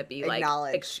didn't want to be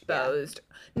exposed.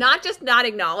 Yeah. Not just not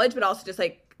acknowledged, but also just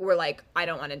we're I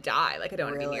don't want to die. I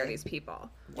don't want to be near these people.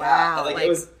 Wow. It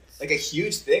was like a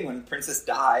huge thing when Princess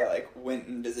Di like went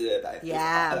and visited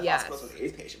hospitals with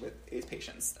AIDS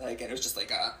patients. Like, and it was just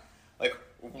like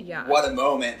what a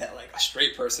moment that like a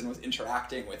straight person was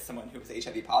interacting with someone who was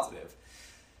HIV positive.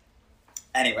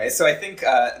 Anyway, so I think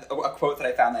a quote that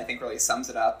I found that I think really sums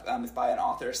it up is by an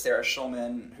author, Sarah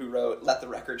Schulman, who wrote "Let the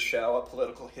Record Show: A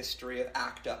Political History of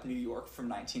ACT UP New York from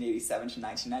 1987 to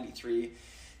 1993."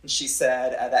 And she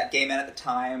said that gay men at the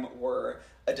time were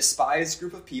a despised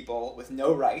group of people with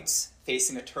no rights,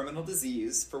 facing a terminal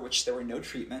disease for which there were no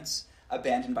treatments,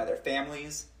 abandoned by their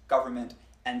families, government,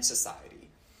 and society.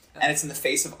 And it's in the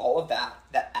face of all of that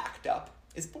that ACT UP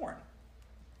is born.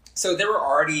 So there were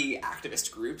already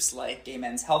activist groups like Gay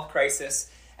Men's Health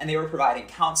Crisis, and they were providing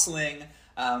counseling,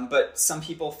 but some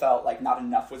people felt like not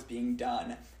enough was being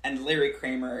done. And Larry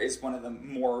Kramer is one of the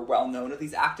more well-known of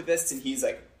these activists, and he's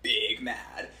like big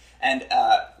mad. And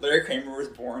Larry Kramer was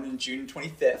born on June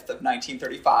 25th of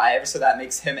 1935, so that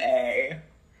makes him a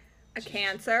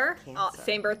Cancer.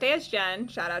 Same birthday as Jen.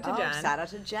 Shout out to Jen. Shout out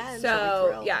to Jen.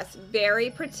 So yes,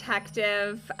 very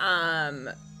protective,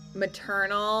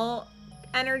 maternal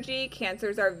energy.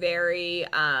 Cancers are very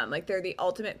like they're the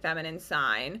ultimate feminine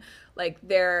sign. Like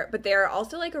but they're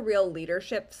also like a real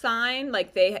leadership sign.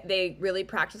 Like they really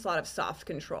practice a lot of soft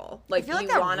control. Like I feel like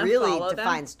that really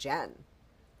defines Jen.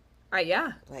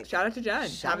 Yeah. Like, shout out to Jen.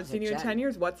 Haven't seen you in 10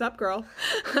 years. What's up, girl?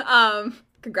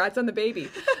 Congrats on the baby.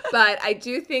 But I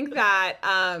do think that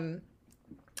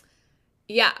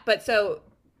but so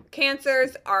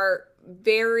cancers are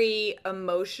very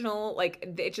emotional.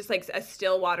 Like it's just like a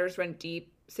still waters run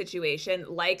deep situation,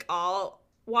 like all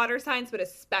water signs, but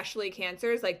especially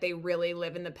cancers. Like they really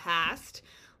live in the past.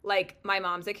 Like my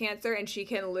mom's a Cancer, and she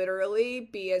can literally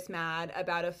be as mad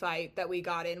about a fight that we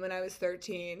got in when I was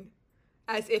 13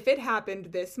 as if it happened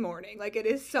this morning. Like it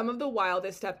is some of the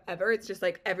wildest stuff ever. It's just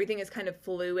like everything is kind of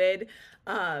fluid.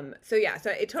 So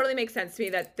it totally makes sense to me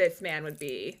that this man would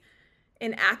be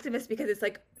an activist, because it's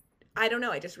like, I don't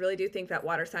know. I just really do think that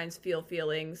water signs feel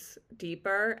feelings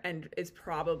deeper and is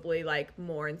probably like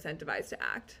more incentivized to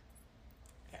act.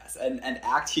 Yes, and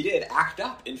he did act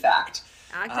up, in fact.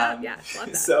 Act up, yes, love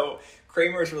that. So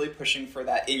Kramer is really pushing for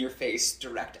that in-your-face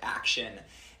direct action.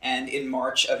 And in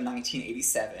March of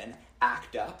 1987,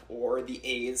 ACT UP, or the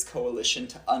AIDS Coalition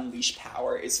to Unleash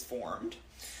Power, is formed.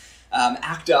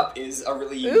 ACT UP is a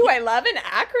really Ooh, I love an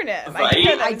acronym.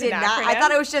 Right? I did not. I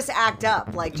thought it was just ACT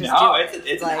UP. Like just no,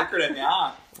 it's like, an acronym,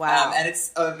 yeah. Wow. And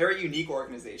it's a very unique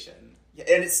organization.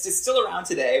 And it's still around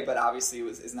today, but obviously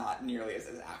is not nearly as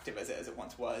active as it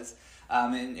once was.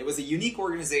 And it was a unique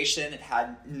organization. It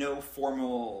had no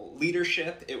formal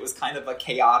leadership. It was kind of a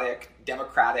chaotic,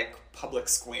 democratic, public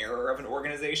square of an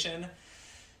organization.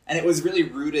 And it was really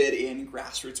rooted in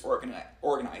grassroots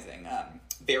organizing,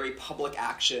 very public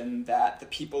action that the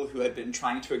people who had been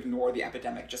trying to ignore the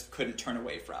epidemic just couldn't turn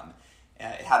away from.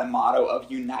 It had a motto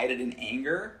of united in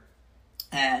anger.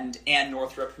 And Ann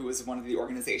Northrup, who was one of the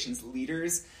organization's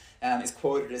leaders, is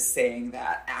quoted as saying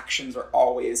that actions are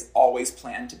always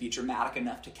planned to be dramatic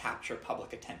enough to capture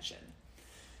public attention.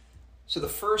 So the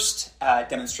first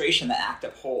demonstration that ACT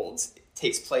UP holds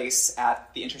takes place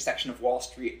at the intersection of Wall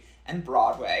Street and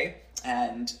Broadway.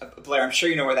 And Blair, I'm sure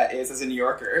you know where that is as a New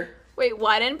Yorker. Wait,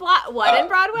 what in Broadway?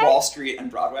 Wall Street and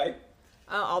Broadway.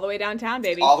 Oh, all the way downtown,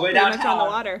 baby. All the way downtown. Pretty much on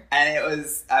the water. And it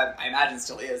was, I imagine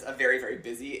still is, a very, very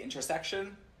busy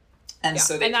intersection. And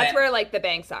so that's where like the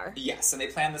banks are. Yes, and they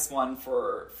planned this one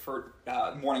for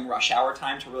morning rush hour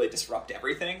time to really disrupt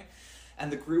everything.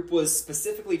 And the group was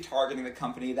specifically targeting the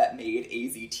company that made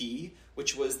AZT,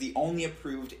 which was the only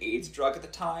approved AIDS drug at the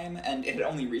time, and it had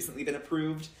only recently been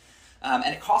approved. And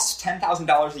it cost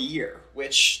 $10,000 a year,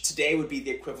 which today would be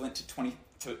the equivalent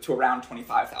to around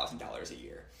 $25,000 a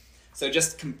year. So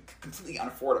just completely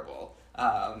unaffordable,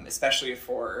 especially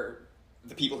for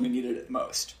the people who needed it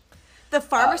most. The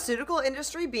pharmaceutical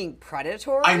industry being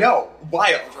predatory? I know.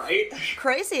 Wild, right?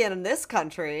 Crazy in this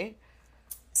country.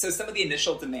 So some of the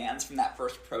initial demands from that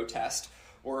first protest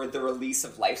were the release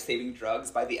of life-saving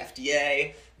drugs by the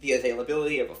FDA, the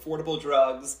availability of affordable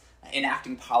drugs,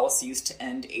 enacting policies to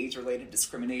end AIDS-related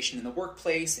discrimination in the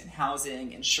workplace, in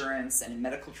housing, insurance, and in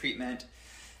medical treatment.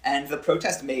 And the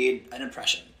protest made an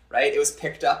impression, right? It was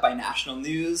picked up by national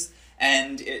news,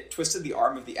 and it twisted the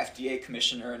arm of the FDA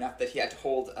commissioner enough that he had to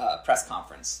hold a press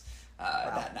conference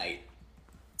that night.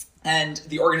 And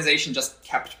the organization just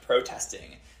kept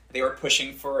protesting. They were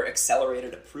pushing for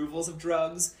accelerated approvals of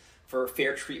drugs, for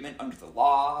fair treatment under the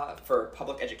law, for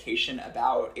public education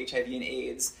about HIV and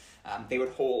AIDS. They would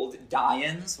hold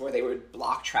die-ins where they would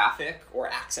block traffic or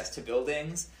access to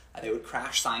buildings. They would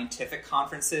crash scientific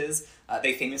conferences.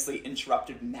 They famously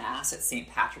interrupted Mass at St.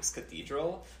 Patrick's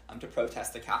Cathedral to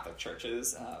protest the Catholic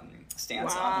Church's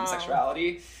stance on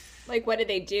homosexuality. Like, what did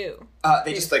they do?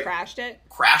 They just, like, crashed it?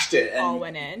 Crashed it. And all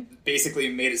went in? Basically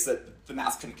made it so that the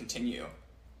Mass couldn't continue.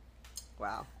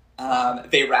 Wow.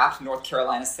 They wrapped North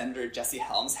Carolina Senator Jesse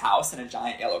Helms' house in a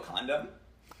giant yellow condom.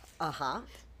 Uh-huh.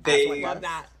 They love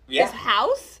that. Yeah. His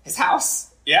house? His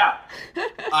house. Yeah.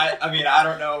 I mean, I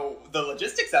don't know the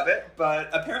logistics of it, but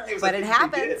apparently it was but it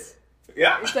happens.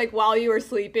 Yeah. It's like while you were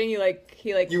sleeping, he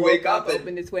you wake up,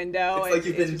 opened his window. It's like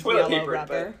you've been toilet papered,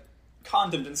 rubber. but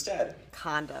condomed instead.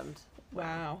 Condomed.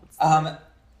 Wow.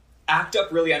 ACT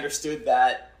UP really understood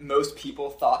that most people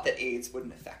thought that AIDS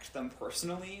wouldn't affect them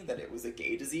personally, that it was a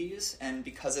gay disease, and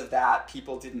because of that,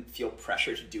 people didn't feel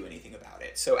pressure to do anything about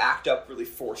it. So ACT UP really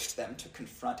forced them to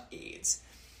confront AIDS.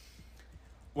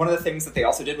 One of the things that they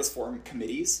also did was form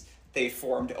committees. They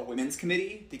formed a women's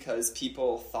committee because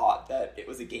people thought that it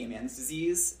was a gay man's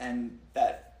disease and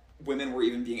that women were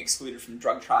even being excluded from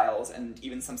drug trials and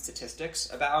even some statistics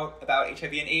about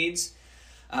HIV and AIDS.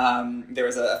 There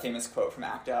was a famous quote from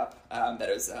ACT UP that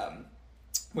was,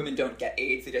 women don't get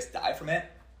AIDS, they just die from it.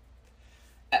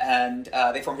 And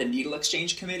they formed a needle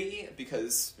exchange committee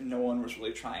because no one was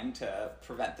really trying to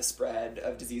prevent the spread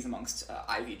of disease amongst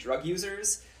IV drug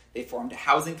users. They formed a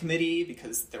housing committee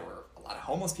because there were a lot of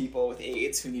homeless people with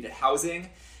AIDS who needed housing.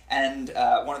 And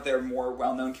one of their more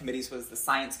well-known committees was the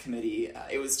science committee.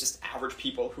 It was just average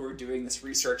people who were doing this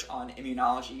research on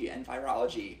immunology and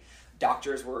virology.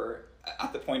 Doctors were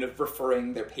at the point of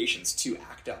referring their patients to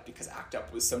ACT UP because ACT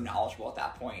UP was so knowledgeable at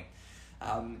that point.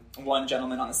 One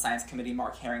gentleman on the science committee,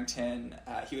 Mark Harrington,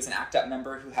 he was an ACT UP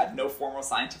member who had no formal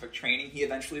scientific training. He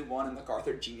eventually won a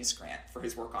MacArthur Genius Grant for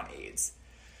his work on AIDS.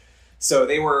 So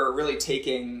they were really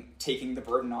taking the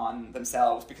burden on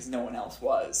themselves because no one else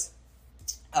was.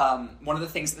 One of the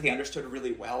things that they understood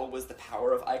really well was the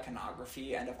power of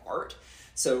iconography and of art.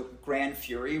 So Grand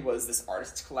Fury was this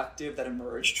artist collective that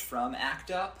emerged from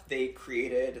ACT UP. They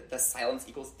created the Silence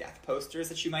Equals Death posters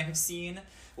that you might have seen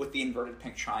with the inverted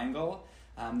pink triangle.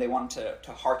 They wanted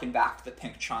to harken back to the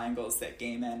pink triangles that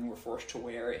gay men were forced to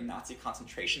wear in Nazi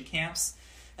concentration camps.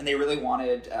 And they really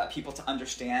wanted people to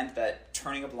understand that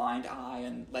turning a blind eye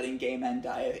and letting gay men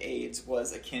die of AIDS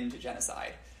was akin to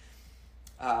genocide.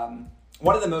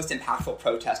 One of the most impactful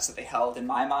protests that they held, in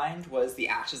my mind, was the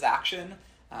Ashes Action.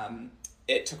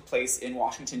 It took place in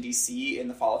Washington, D.C. in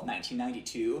the fall of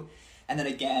 1992, and then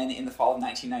again in the fall of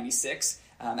 1996.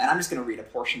 And I'm just going to read a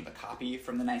portion of the copy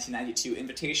from the 1992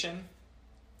 invitation.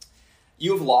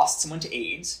 You have lost someone to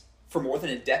AIDS. For more than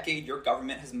a decade, your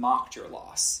government has mocked your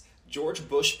loss. George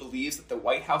Bush believes that the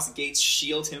White House gates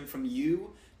shield him from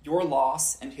you, your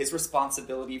loss, and his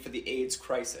responsibility for the AIDS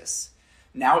crisis.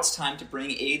 Now it's time to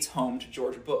bring AIDS home to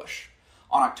George Bush.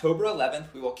 On October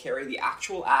 11th, we will carry the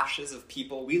actual ashes of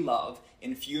people we love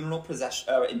in funeral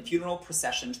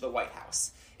procession to the White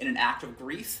House. In an act of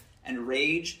grief and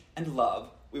rage and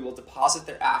love, we will deposit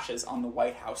their ashes on the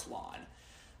White House lawn.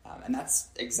 And that's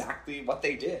exactly what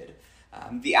they did.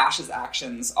 The Ashes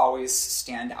actions always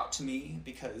stand out to me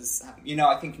because,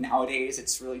 I think nowadays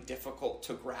it's really difficult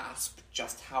to grasp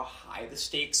just how high the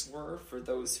stakes were for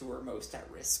those who were most at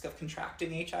risk of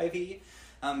contracting HIV.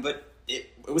 But it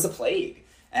was a plague,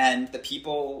 and the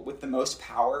people with the most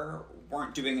power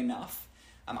weren't doing enough,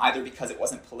 either because it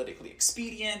wasn't politically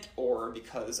expedient or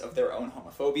because of their own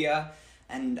homophobia.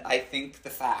 And I think the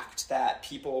fact that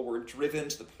people were driven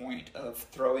to the point of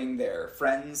throwing their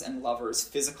friends' and lovers'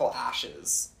 physical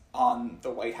ashes on the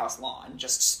White House lawn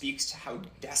just speaks to how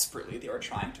desperately they were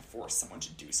trying to force someone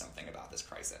to do something about this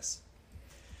crisis.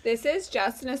 This is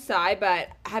just an aside, but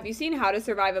have you seen How to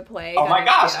Survive a Plague? Oh my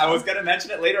gosh, I was going to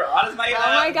mention it later on as my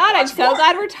oh my god, I'm so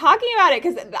glad we're talking about it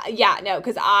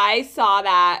because I saw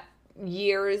that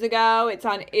years ago.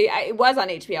 It was on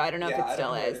HBO. I don't know if it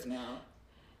still is.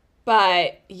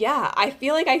 But yeah, I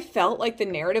feel like I felt like the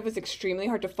narrative was extremely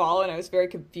hard to follow, and I was very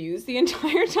confused the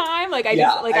entire time.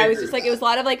 I was just like, it was a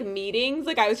lot of like meetings.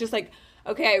 Like I was just like,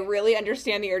 okay, I really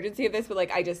understand the urgency of this, but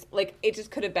like it just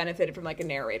could have benefited from like a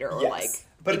narrator or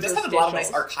But it does have a lot of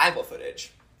nice archival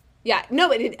footage. Yeah,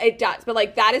 no, it does. But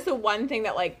like that is the one thing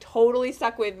that like totally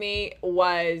stuck with me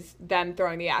was them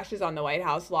throwing the ashes on the White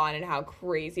House lawn and how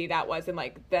crazy that was, and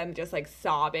like them just like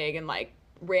sobbing and like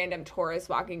random tourists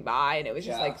walking by, and it was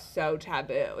just like so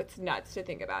taboo. It's nuts to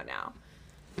think about now.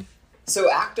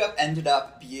 So ACT UP ended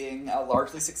up being a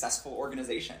largely successful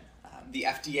organization. The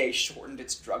FDA shortened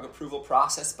its drug approval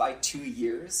process by 2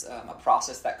 years, a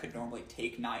process that could normally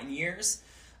take 9 years.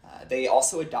 They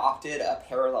also adopted a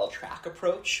parallel track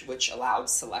approach, which allowed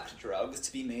select drugs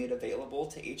to be made available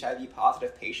to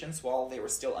HIV-positive patients while they were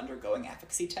still undergoing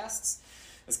efficacy tests.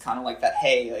 It was kind of like that,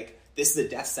 hey, like, this is a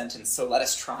death sentence, so let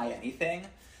us try anything.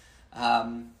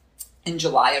 In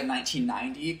July of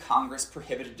 1990, Congress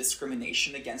prohibited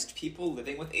discrimination against people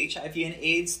living with HIV and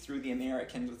AIDS through the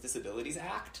Americans with Disabilities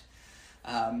Act.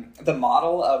 The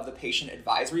model of the patient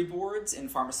advisory boards in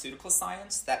pharmaceutical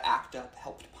science that ACT UP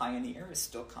helped pioneer is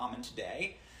still common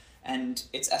today, and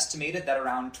it's estimated that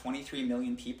around 23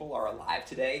 million people are alive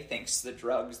today thanks to the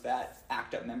drugs that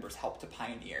ACT UP members helped to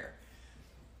pioneer.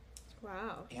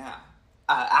 Wow. Yeah.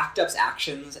 ACT UP's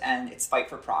actions and its fight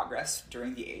for progress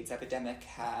during the AIDS epidemic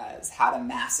has had a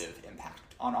massive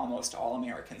impact on almost all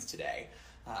Americans today.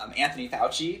 Anthony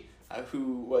Fauci,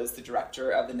 who was the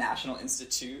director of the National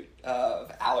Institute of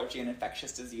Allergy and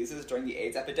Infectious Diseases during the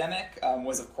AIDS epidemic,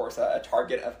 was, of course, a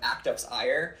target of ACT UP's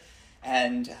ire.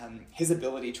 And his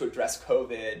ability to address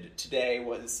COVID today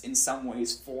was in some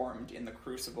ways formed in the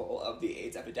crucible of the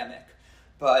AIDS epidemic.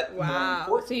 But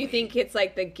wow. So you think it's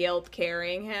like the guilt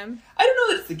carrying him? I don't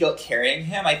know that it's the guilt carrying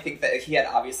him. I think that he had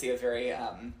obviously a very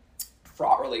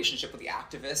fraught relationship with the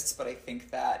activists, but I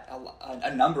think that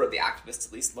a number of the activists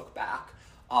at least look back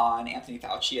on Anthony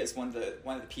Fauci as one of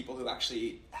the people who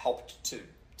actually helped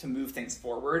to move things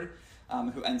forward,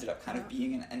 who ended up kind of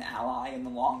being an ally in the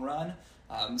long run.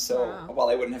 While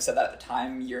I wouldn't have said that at the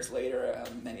time, years later,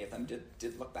 many of them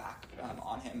did look back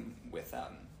on him with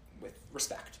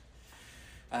respect.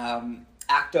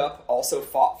 ACT UP also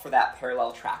fought for that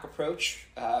parallel track approach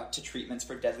to treatments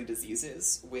for deadly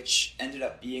diseases, which ended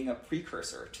up being a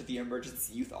precursor to the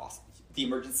emergency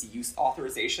use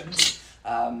authorizations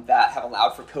that have allowed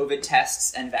for COVID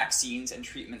tests and vaccines and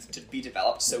treatments to be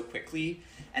developed so quickly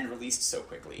and released so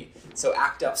quickly. So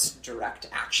ACT UP's direct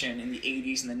action in the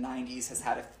 80s and the 90s has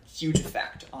had a huge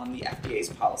effect on the FDA's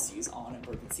policies on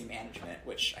emergency management,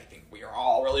 which I think we are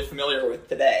all really familiar with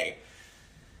today.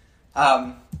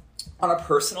 On a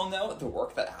personal note, the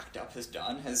work that ACT UP has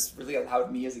done has really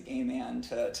allowed me as a gay man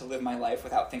to live my life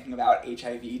without thinking about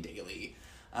HIV daily.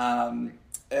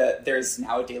 There's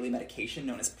now a daily medication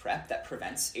known as PrEP that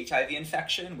prevents HIV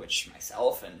infection, which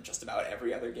myself and just about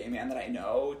every other gay man that I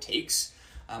know takes.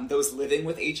 Those living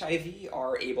with HIV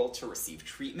are able to receive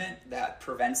treatment that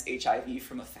prevents HIV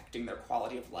from affecting their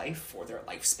quality of life for their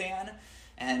lifespan.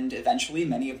 And eventually,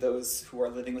 many of those who are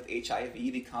living with HIV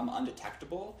become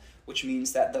undetectable, which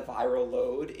means that the viral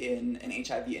load in an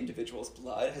HIV individual's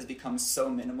blood has become so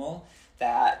minimal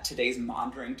that today's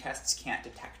monitoring tests can't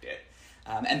detect it.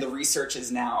 And the research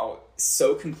is now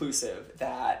so conclusive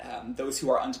that those who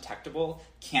are undetectable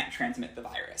can't transmit the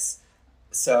virus.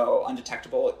 So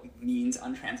undetectable means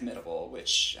untransmittable,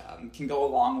 which can go a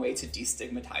long way to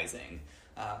destigmatizing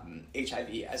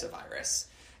HIV as a virus.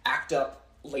 ACT UP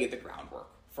laid the groundwork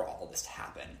for all of this to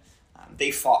happen.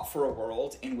 They fought for a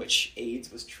world in which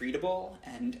AIDS was treatable,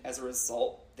 and as a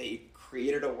result, they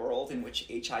created a world in which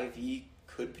HIV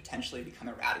could potentially become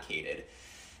eradicated.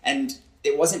 And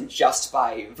it wasn't just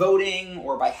by voting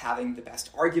or by having the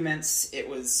best arguments, it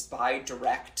was by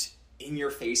direct,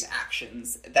 in-your-face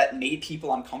actions that made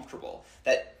people uncomfortable,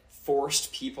 that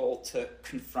forced people to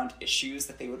confront issues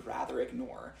that they would rather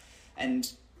ignore.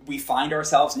 And we find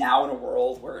ourselves now in a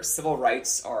world where civil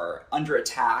rights are under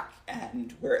attack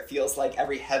and where it feels like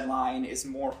every headline is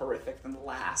more horrific than the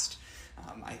last.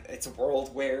 It's a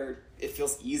world where it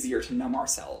feels easier to numb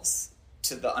ourselves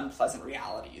to the unpleasant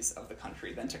realities of the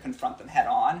country than to confront them head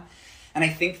on. And I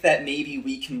think that maybe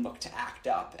we can look to ACT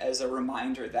UP as a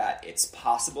reminder that it's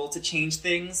possible to change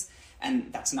things,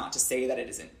 and that's not to say that it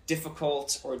isn't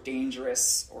difficult or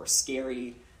dangerous or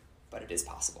scary, but it is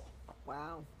possible.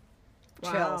 Wow.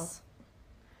 Chills.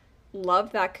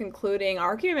 Love that concluding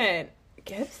argument.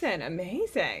 Gibson,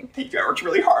 amazing. You worked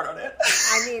really hard on it.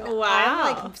 I mean,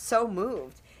 wow. I'm like so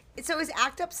moved. So is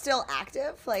ACT UP still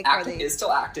active? Like, ACT UP is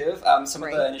still active. Some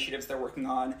of the initiatives they're working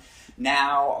on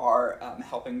now are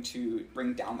helping to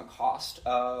bring down the cost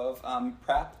of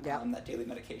PrEP, that daily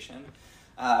medication,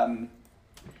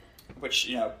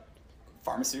 which,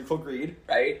 pharmaceutical greed,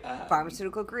 right?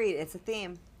 Pharmaceutical greed, it's a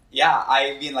theme. Yeah,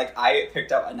 I mean, like, I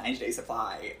picked up a 90-day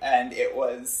supply, and it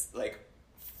was, like,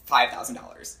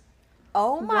 $5,000.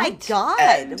 Oh, my God.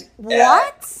 And,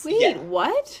 what? Wait,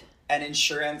 what? And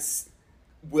insurance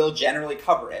will generally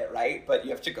cover it, right? But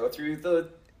you have to go through the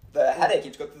headache.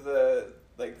 You have to go through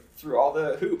through all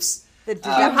the hoops. Do you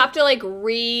have to,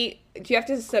 do you have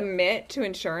to submit to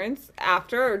insurance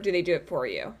after, or do they do it for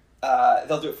you?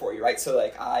 They'll do it for you, right? So,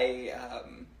 like, I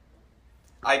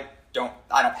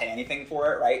I don't pay anything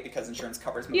for it, right? Because insurance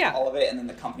covers all of it, and then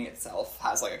the company itself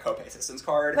has like a copay assistance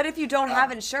card. But if you don't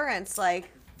have insurance, like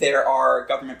there are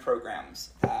government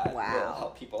programs that will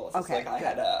help people. I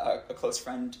had a close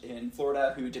friend in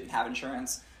Florida who didn't have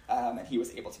insurance, and he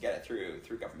was able to get it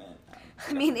through government.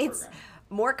 It's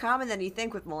more common than you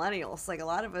think with millennials. Like a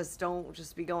lot of us don't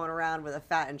just be going around with a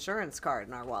fat insurance card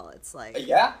in our wallets. Like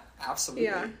yeah, absolutely,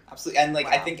 and like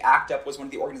I think ACT UP was one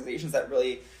of the organizations that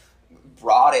really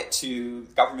brought it to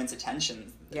government's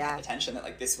attention that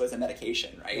like this was a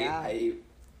medication, right? I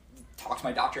talked to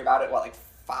my doctor about it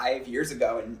 5 years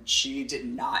ago, and she did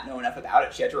not know enough about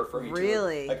it. She had to refer me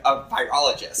to like a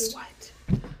virologist. What?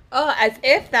 Oh, as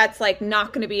if that's like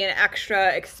not going to be an extra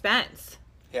expense.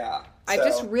 Yeah. I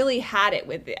just really had it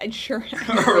with the insurance.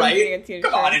 Right?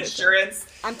 Come on, insurance.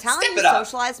 I'm telling you,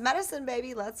 socialized medicine,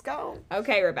 baby. Let's go.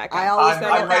 Okay, Rebecca.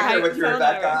 I'm right here with you,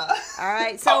 Rebecca. All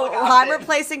right, so I'm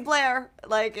replacing Blair.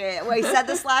 Like, we said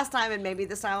this last time, and maybe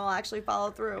this time I'll actually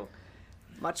follow through.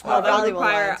 Much more valuable. That would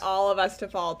require all of us to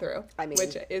follow through,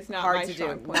 which is not hard my to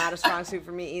strong do. point. Not a strong suit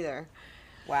for me either.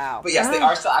 Wow. But yes, they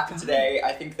are still active today.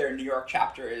 I think their New York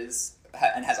chapter is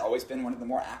and has always been one of the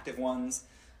more active ones.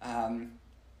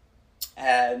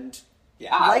 And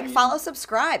yeah, follow,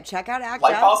 subscribe, check out ACT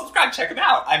UP. Follow, subscribe, check them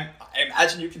out. I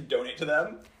imagine you can donate to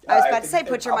them. I was about to say,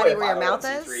 put your money where your mouth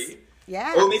is.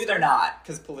 Yeah. Well, maybe they're not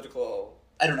because political.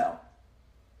 I don't know.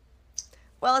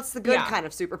 Well, it's the good kind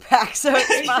of super PAC, so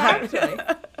it's fine.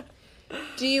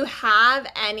 Do you have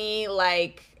any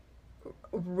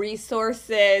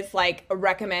resources,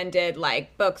 recommended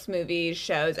books, movies,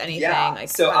 shows, anything? Yeah.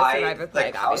 So How to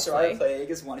Survive a Plague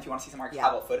is one if you want to see some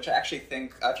archival footage. I actually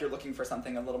think if you're looking for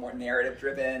something a little more narrative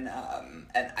driven,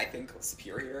 and I think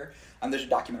superior, there's a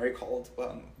documentary called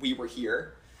We Were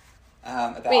Here.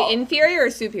 Wait, inferior or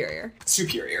superior?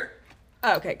 Superior.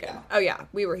 Oh, okay, good. Yeah. Oh yeah,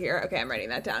 We Were Here. Okay, I'm writing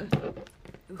that down.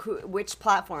 Which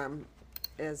platform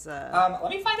is? Let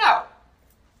me find out.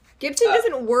 Gibson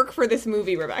doesn't work for this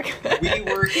movie, Rebecca. We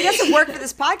were. He doesn't work for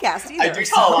this podcast either. I do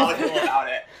tell a lot of people about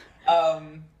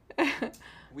it.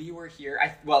 We Were Here.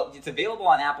 It's available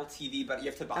on Apple TV, but you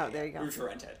have to buy it. There you go. To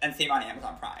rent it, and same on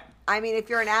Amazon Prime. I mean, if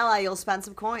you're an ally, you'll spend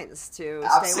some coins to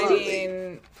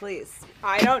stay woke. Please.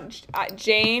 I don't.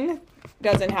 Jane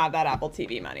doesn't have that Apple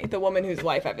TV money. The woman whose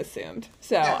life I've assumed.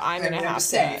 So I'm going to have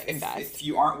to invest. If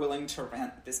you aren't willing to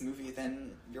rent this movie,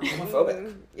 then you're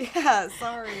homophobic. Yeah,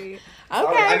 sorry. Okay.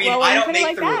 I mean, I don't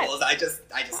make the rules. I just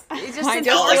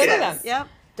don't like them. Yep.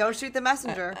 Don't shoot the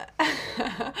messenger.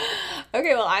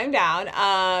 Okay, well, I'm down.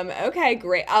 Okay,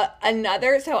 great.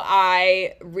 So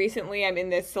I'm in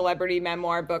this celebrity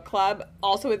memoir book club,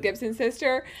 also with Gibson's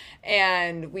sister,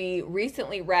 and we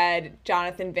recently read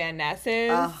Jonathan Van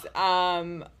Ness's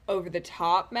Over the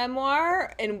Top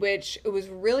memoir, in which it was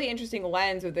really interesting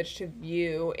lens with which to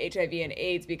view HIV and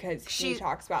AIDS, because she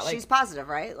talks about she's positive,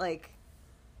 right?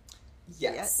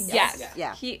 Yes.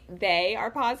 Yeah. They are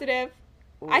positive.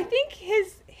 Ooh. I think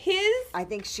I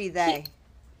think she, they.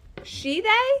 She,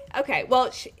 they? Okay,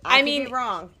 well, I mean... be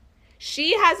wrong.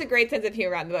 She has a great sense of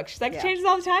humor around the book. She's like, it changes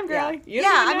all the time, girl.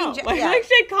 Yeah.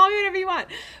 Shit, call me whatever you want.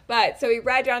 But, so we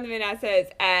read Jonathan Van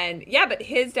Ness's, and but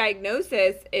his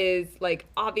diagnosis is,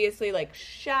 obviously,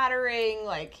 shattering.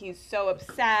 He's so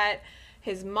upset.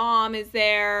 His mom is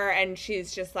there, and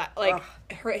she's just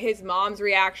his mom's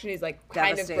reaction is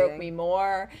kind of broke me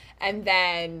more. And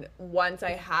then once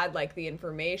I had the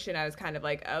information, I was kind of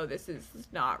oh, this is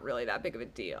not really that big of a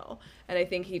deal. And I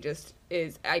think he just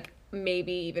is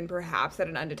maybe even perhaps at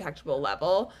an undetectable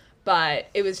level, but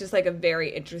it was just a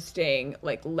very interesting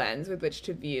lens with which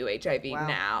to view HIV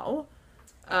now.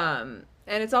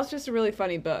 And it's also just a really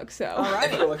funny book. So,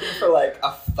 if you're looking for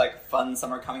a fun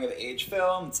summer coming of age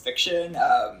film, it's fiction.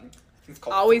 I think it's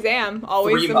called. Always am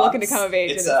looking to come of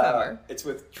age in the summer. It's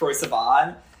with Troye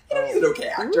Sivan. He's an okay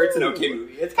actor. It's an okay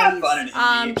movie. It's kind of fun and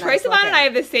indie. Troye Sivan and I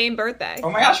have the same birthday. Oh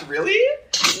my gosh, really?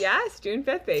 Yes, June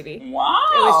 5th, baby. Wow.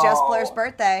 It was just Blair's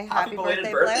birthday. Happy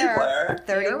birthday, Blair.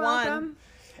 31.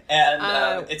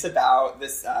 And it's about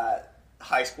this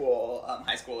high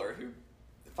schooler who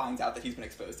finds out that he's been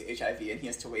exposed to HIV, and he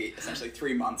has to wait essentially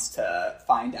 3 months to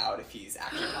find out if he's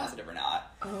actually positive or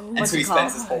not. And so he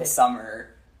spends his whole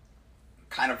summer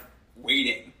kind of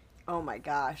waiting. Oh my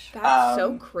gosh. That's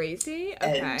so crazy.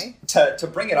 Okay. And to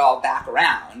bring it all back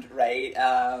around, right,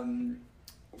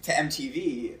 to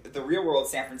MTV, The Real World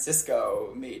San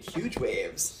Francisco made huge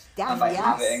waves by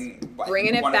having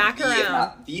bringing it back around. If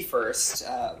not the first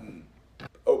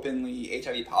openly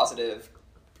HIV positive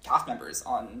cast members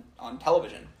on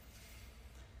television,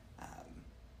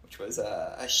 which was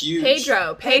a huge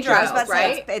Pedro, I was about to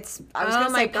say, right? I was going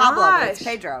to say Pablo, but it's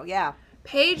Pedro. Yeah.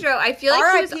 Pedro, I feel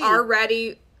like he was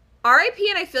already R.I.P.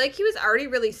 and I feel like he was already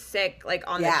really sick, like,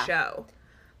 on the show.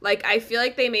 Like, I feel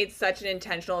like they made such an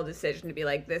intentional decision to be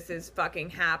like, this is fucking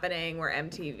happening. We're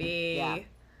MTV. Yeah.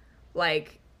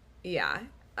 Like, yeah.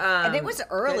 And it was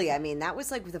early. I mean, that was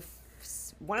like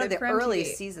one of the early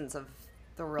seasons of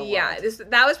The Real World. Yeah,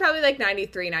 that was probably like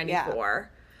 93, 94. Yeah.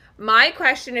 My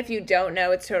question, if you don't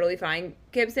know, it's totally fine,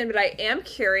 Gibson, but I am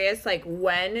curious, like,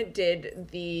 when did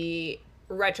the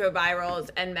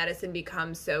retrovirals and medicine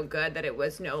become so good that it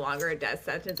was no longer a death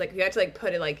sentence? Like, you had to, like,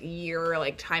 put a, like, year,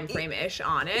 like, time frame-ish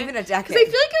on it. Even a decade. Because I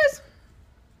feel like it was...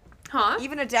 Huh?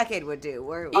 Even a decade would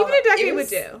do. Even a decade would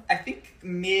do. I think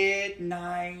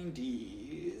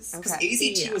mid-90s. Because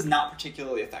AZT was not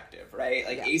particularly effective, right?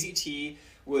 Like, AZT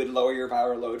would lower your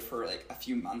viral load for, like, a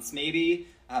few months, maybe,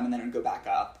 and then it would go back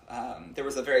up. There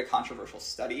was a very controversial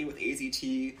study with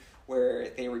AZT where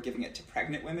they were giving it to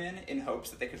pregnant women in hopes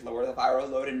that they could lower the viral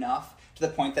load enough to the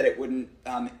point that it wouldn't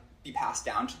be passed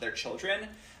down to their children,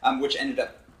 which ended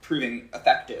up proving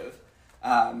effective.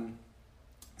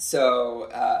 So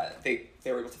they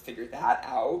were able to figure that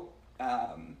out.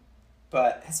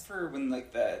 But as for when,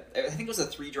 like, I think it was a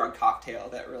 3-drug cocktail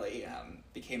that really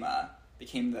became the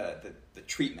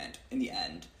treatment in the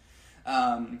end.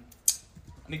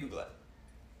 Let me Google it.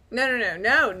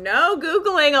 No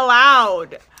Googling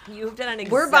allowed. You've done an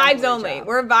We're vibes only. Job.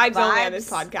 We're vibes only on this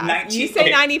podcast. You say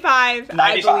 95. 95.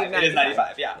 I believe 95. It is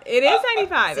 95, yeah. It is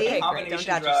 95. Okay, great.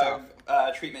 Combination drug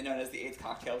treatment known as the AIDS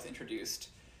cocktail was introduced.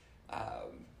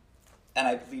 And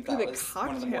I believe that was cocktail.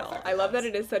 One of the more effective I love that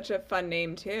it is such a fun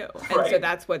name, too. And so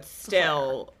that's what's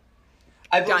still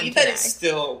I believe that it's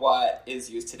still what is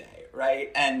used today,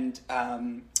 right? And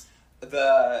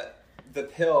the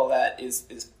pill that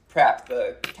is PrEP,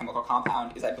 the chemical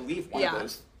compound, is, I believe, one of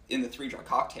those in the 3-drug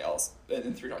cocktails, but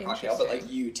like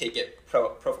you take it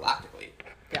prophylactically.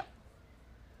 Yeah.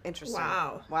 Interesting.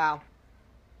 Wow.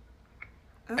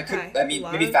 Okay.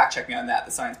 Maybe fact check me on that.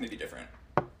 The science may be different.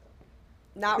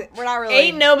 We're not really.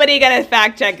 Ain't nobody gonna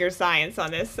fact check your science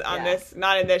on this.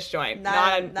 Not in this joint.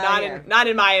 Not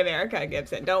in my America,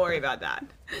 Gibson. Don't worry about that.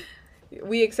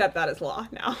 We accept that as law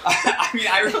now. I mean,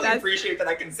 I really appreciate that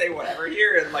I can say whatever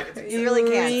here, and, like, you really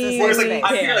can. Whereas, like,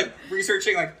 I'm here, like,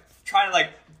 researching, like, trying to, like,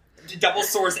 double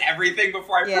source everything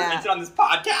before I present it on this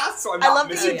podcast. So I love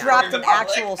that you dropped an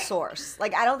actual source.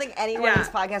 Like, I don't think anyone in this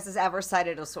podcast has ever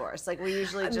cited a source. Like, we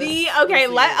usually just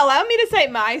allow me to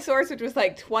cite my source, which was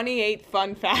like 28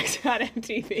 fun facts about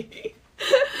MTV.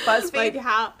 BuzzFeed? Like,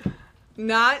 how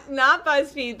not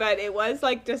BuzzFeed, but it was,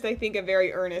 like, just, I think, a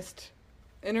very earnest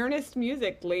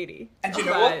music lady. And you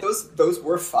know what? Those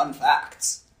were fun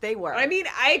facts. They were. I mean,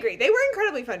 I agree. They were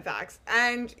incredibly fun facts.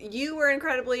 And you were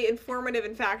incredibly informative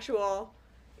and factual.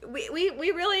 We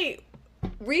really...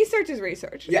 Research is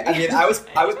research. Yeah, I mean, I was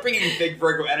bringing big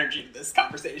Virgo energy to this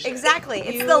conversation. Exactly.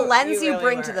 It's the lens you really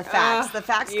bring to the facts. The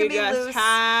facts can be loose. You just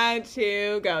had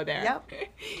to go there. Yep.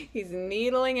 He's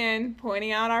needling in,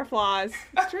 pointing out our flaws.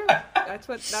 It's true. That's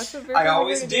what Virgo I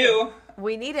always do.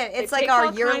 We need it. It's like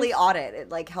our yearly audit. It,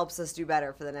 like, helps us do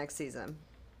better for the next season.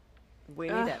 We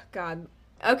need it. God.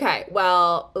 Okay,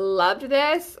 well, loved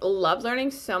this. Loved learning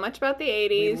so much about the 80s.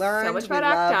 We learned, so much about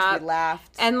ACT UP. We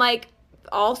laughed. And, like,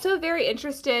 also very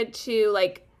interested to,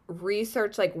 like,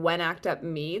 research, like, when ACT UP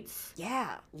meets.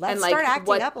 Yeah. Let's start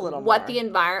acting up a little more. Let's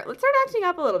start acting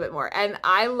up a little bit more. And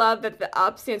I love that the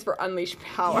UP stands for Unleash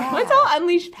Power. Yeah. Let's all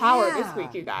unleash power this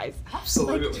week, you guys.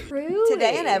 Absolutely. Like, truly.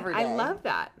 Today and every day. I love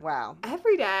that. Wow.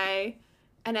 Every day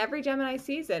and every Gemini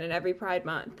season and every Pride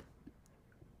Month.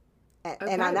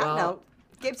 And on that note,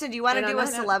 Gibson, do you want to do a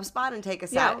celeb spot and take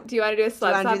us out? Do you want to do a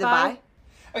celeb spot? Do the bye?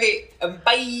 Okay,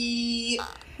 bye.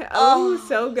 Oh,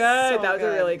 so good. That was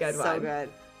a really good one. So good.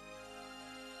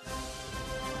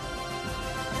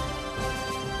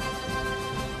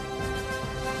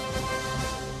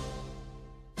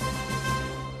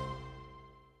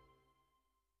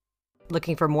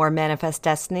 Looking for more Manifest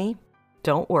Destiny?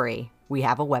 Don't worry, we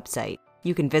have a website.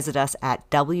 You can visit us at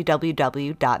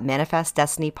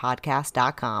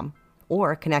www.manifestdestinypodcast.com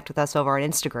or connect with us over on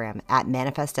Instagram at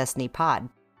Manifest Destiny Pod.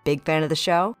 Big fan of the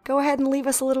show? Go ahead and leave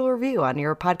us a little review on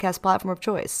your podcast platform of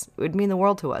choice. It would mean the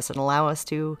world to us and allow us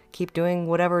to keep doing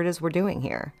whatever it is we're doing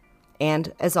here.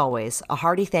 And, as always, a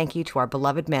hearty thank you to our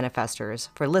beloved manifestors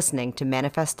for listening to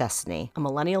Manifest Destiny, a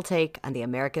millennial take on the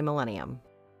American millennium.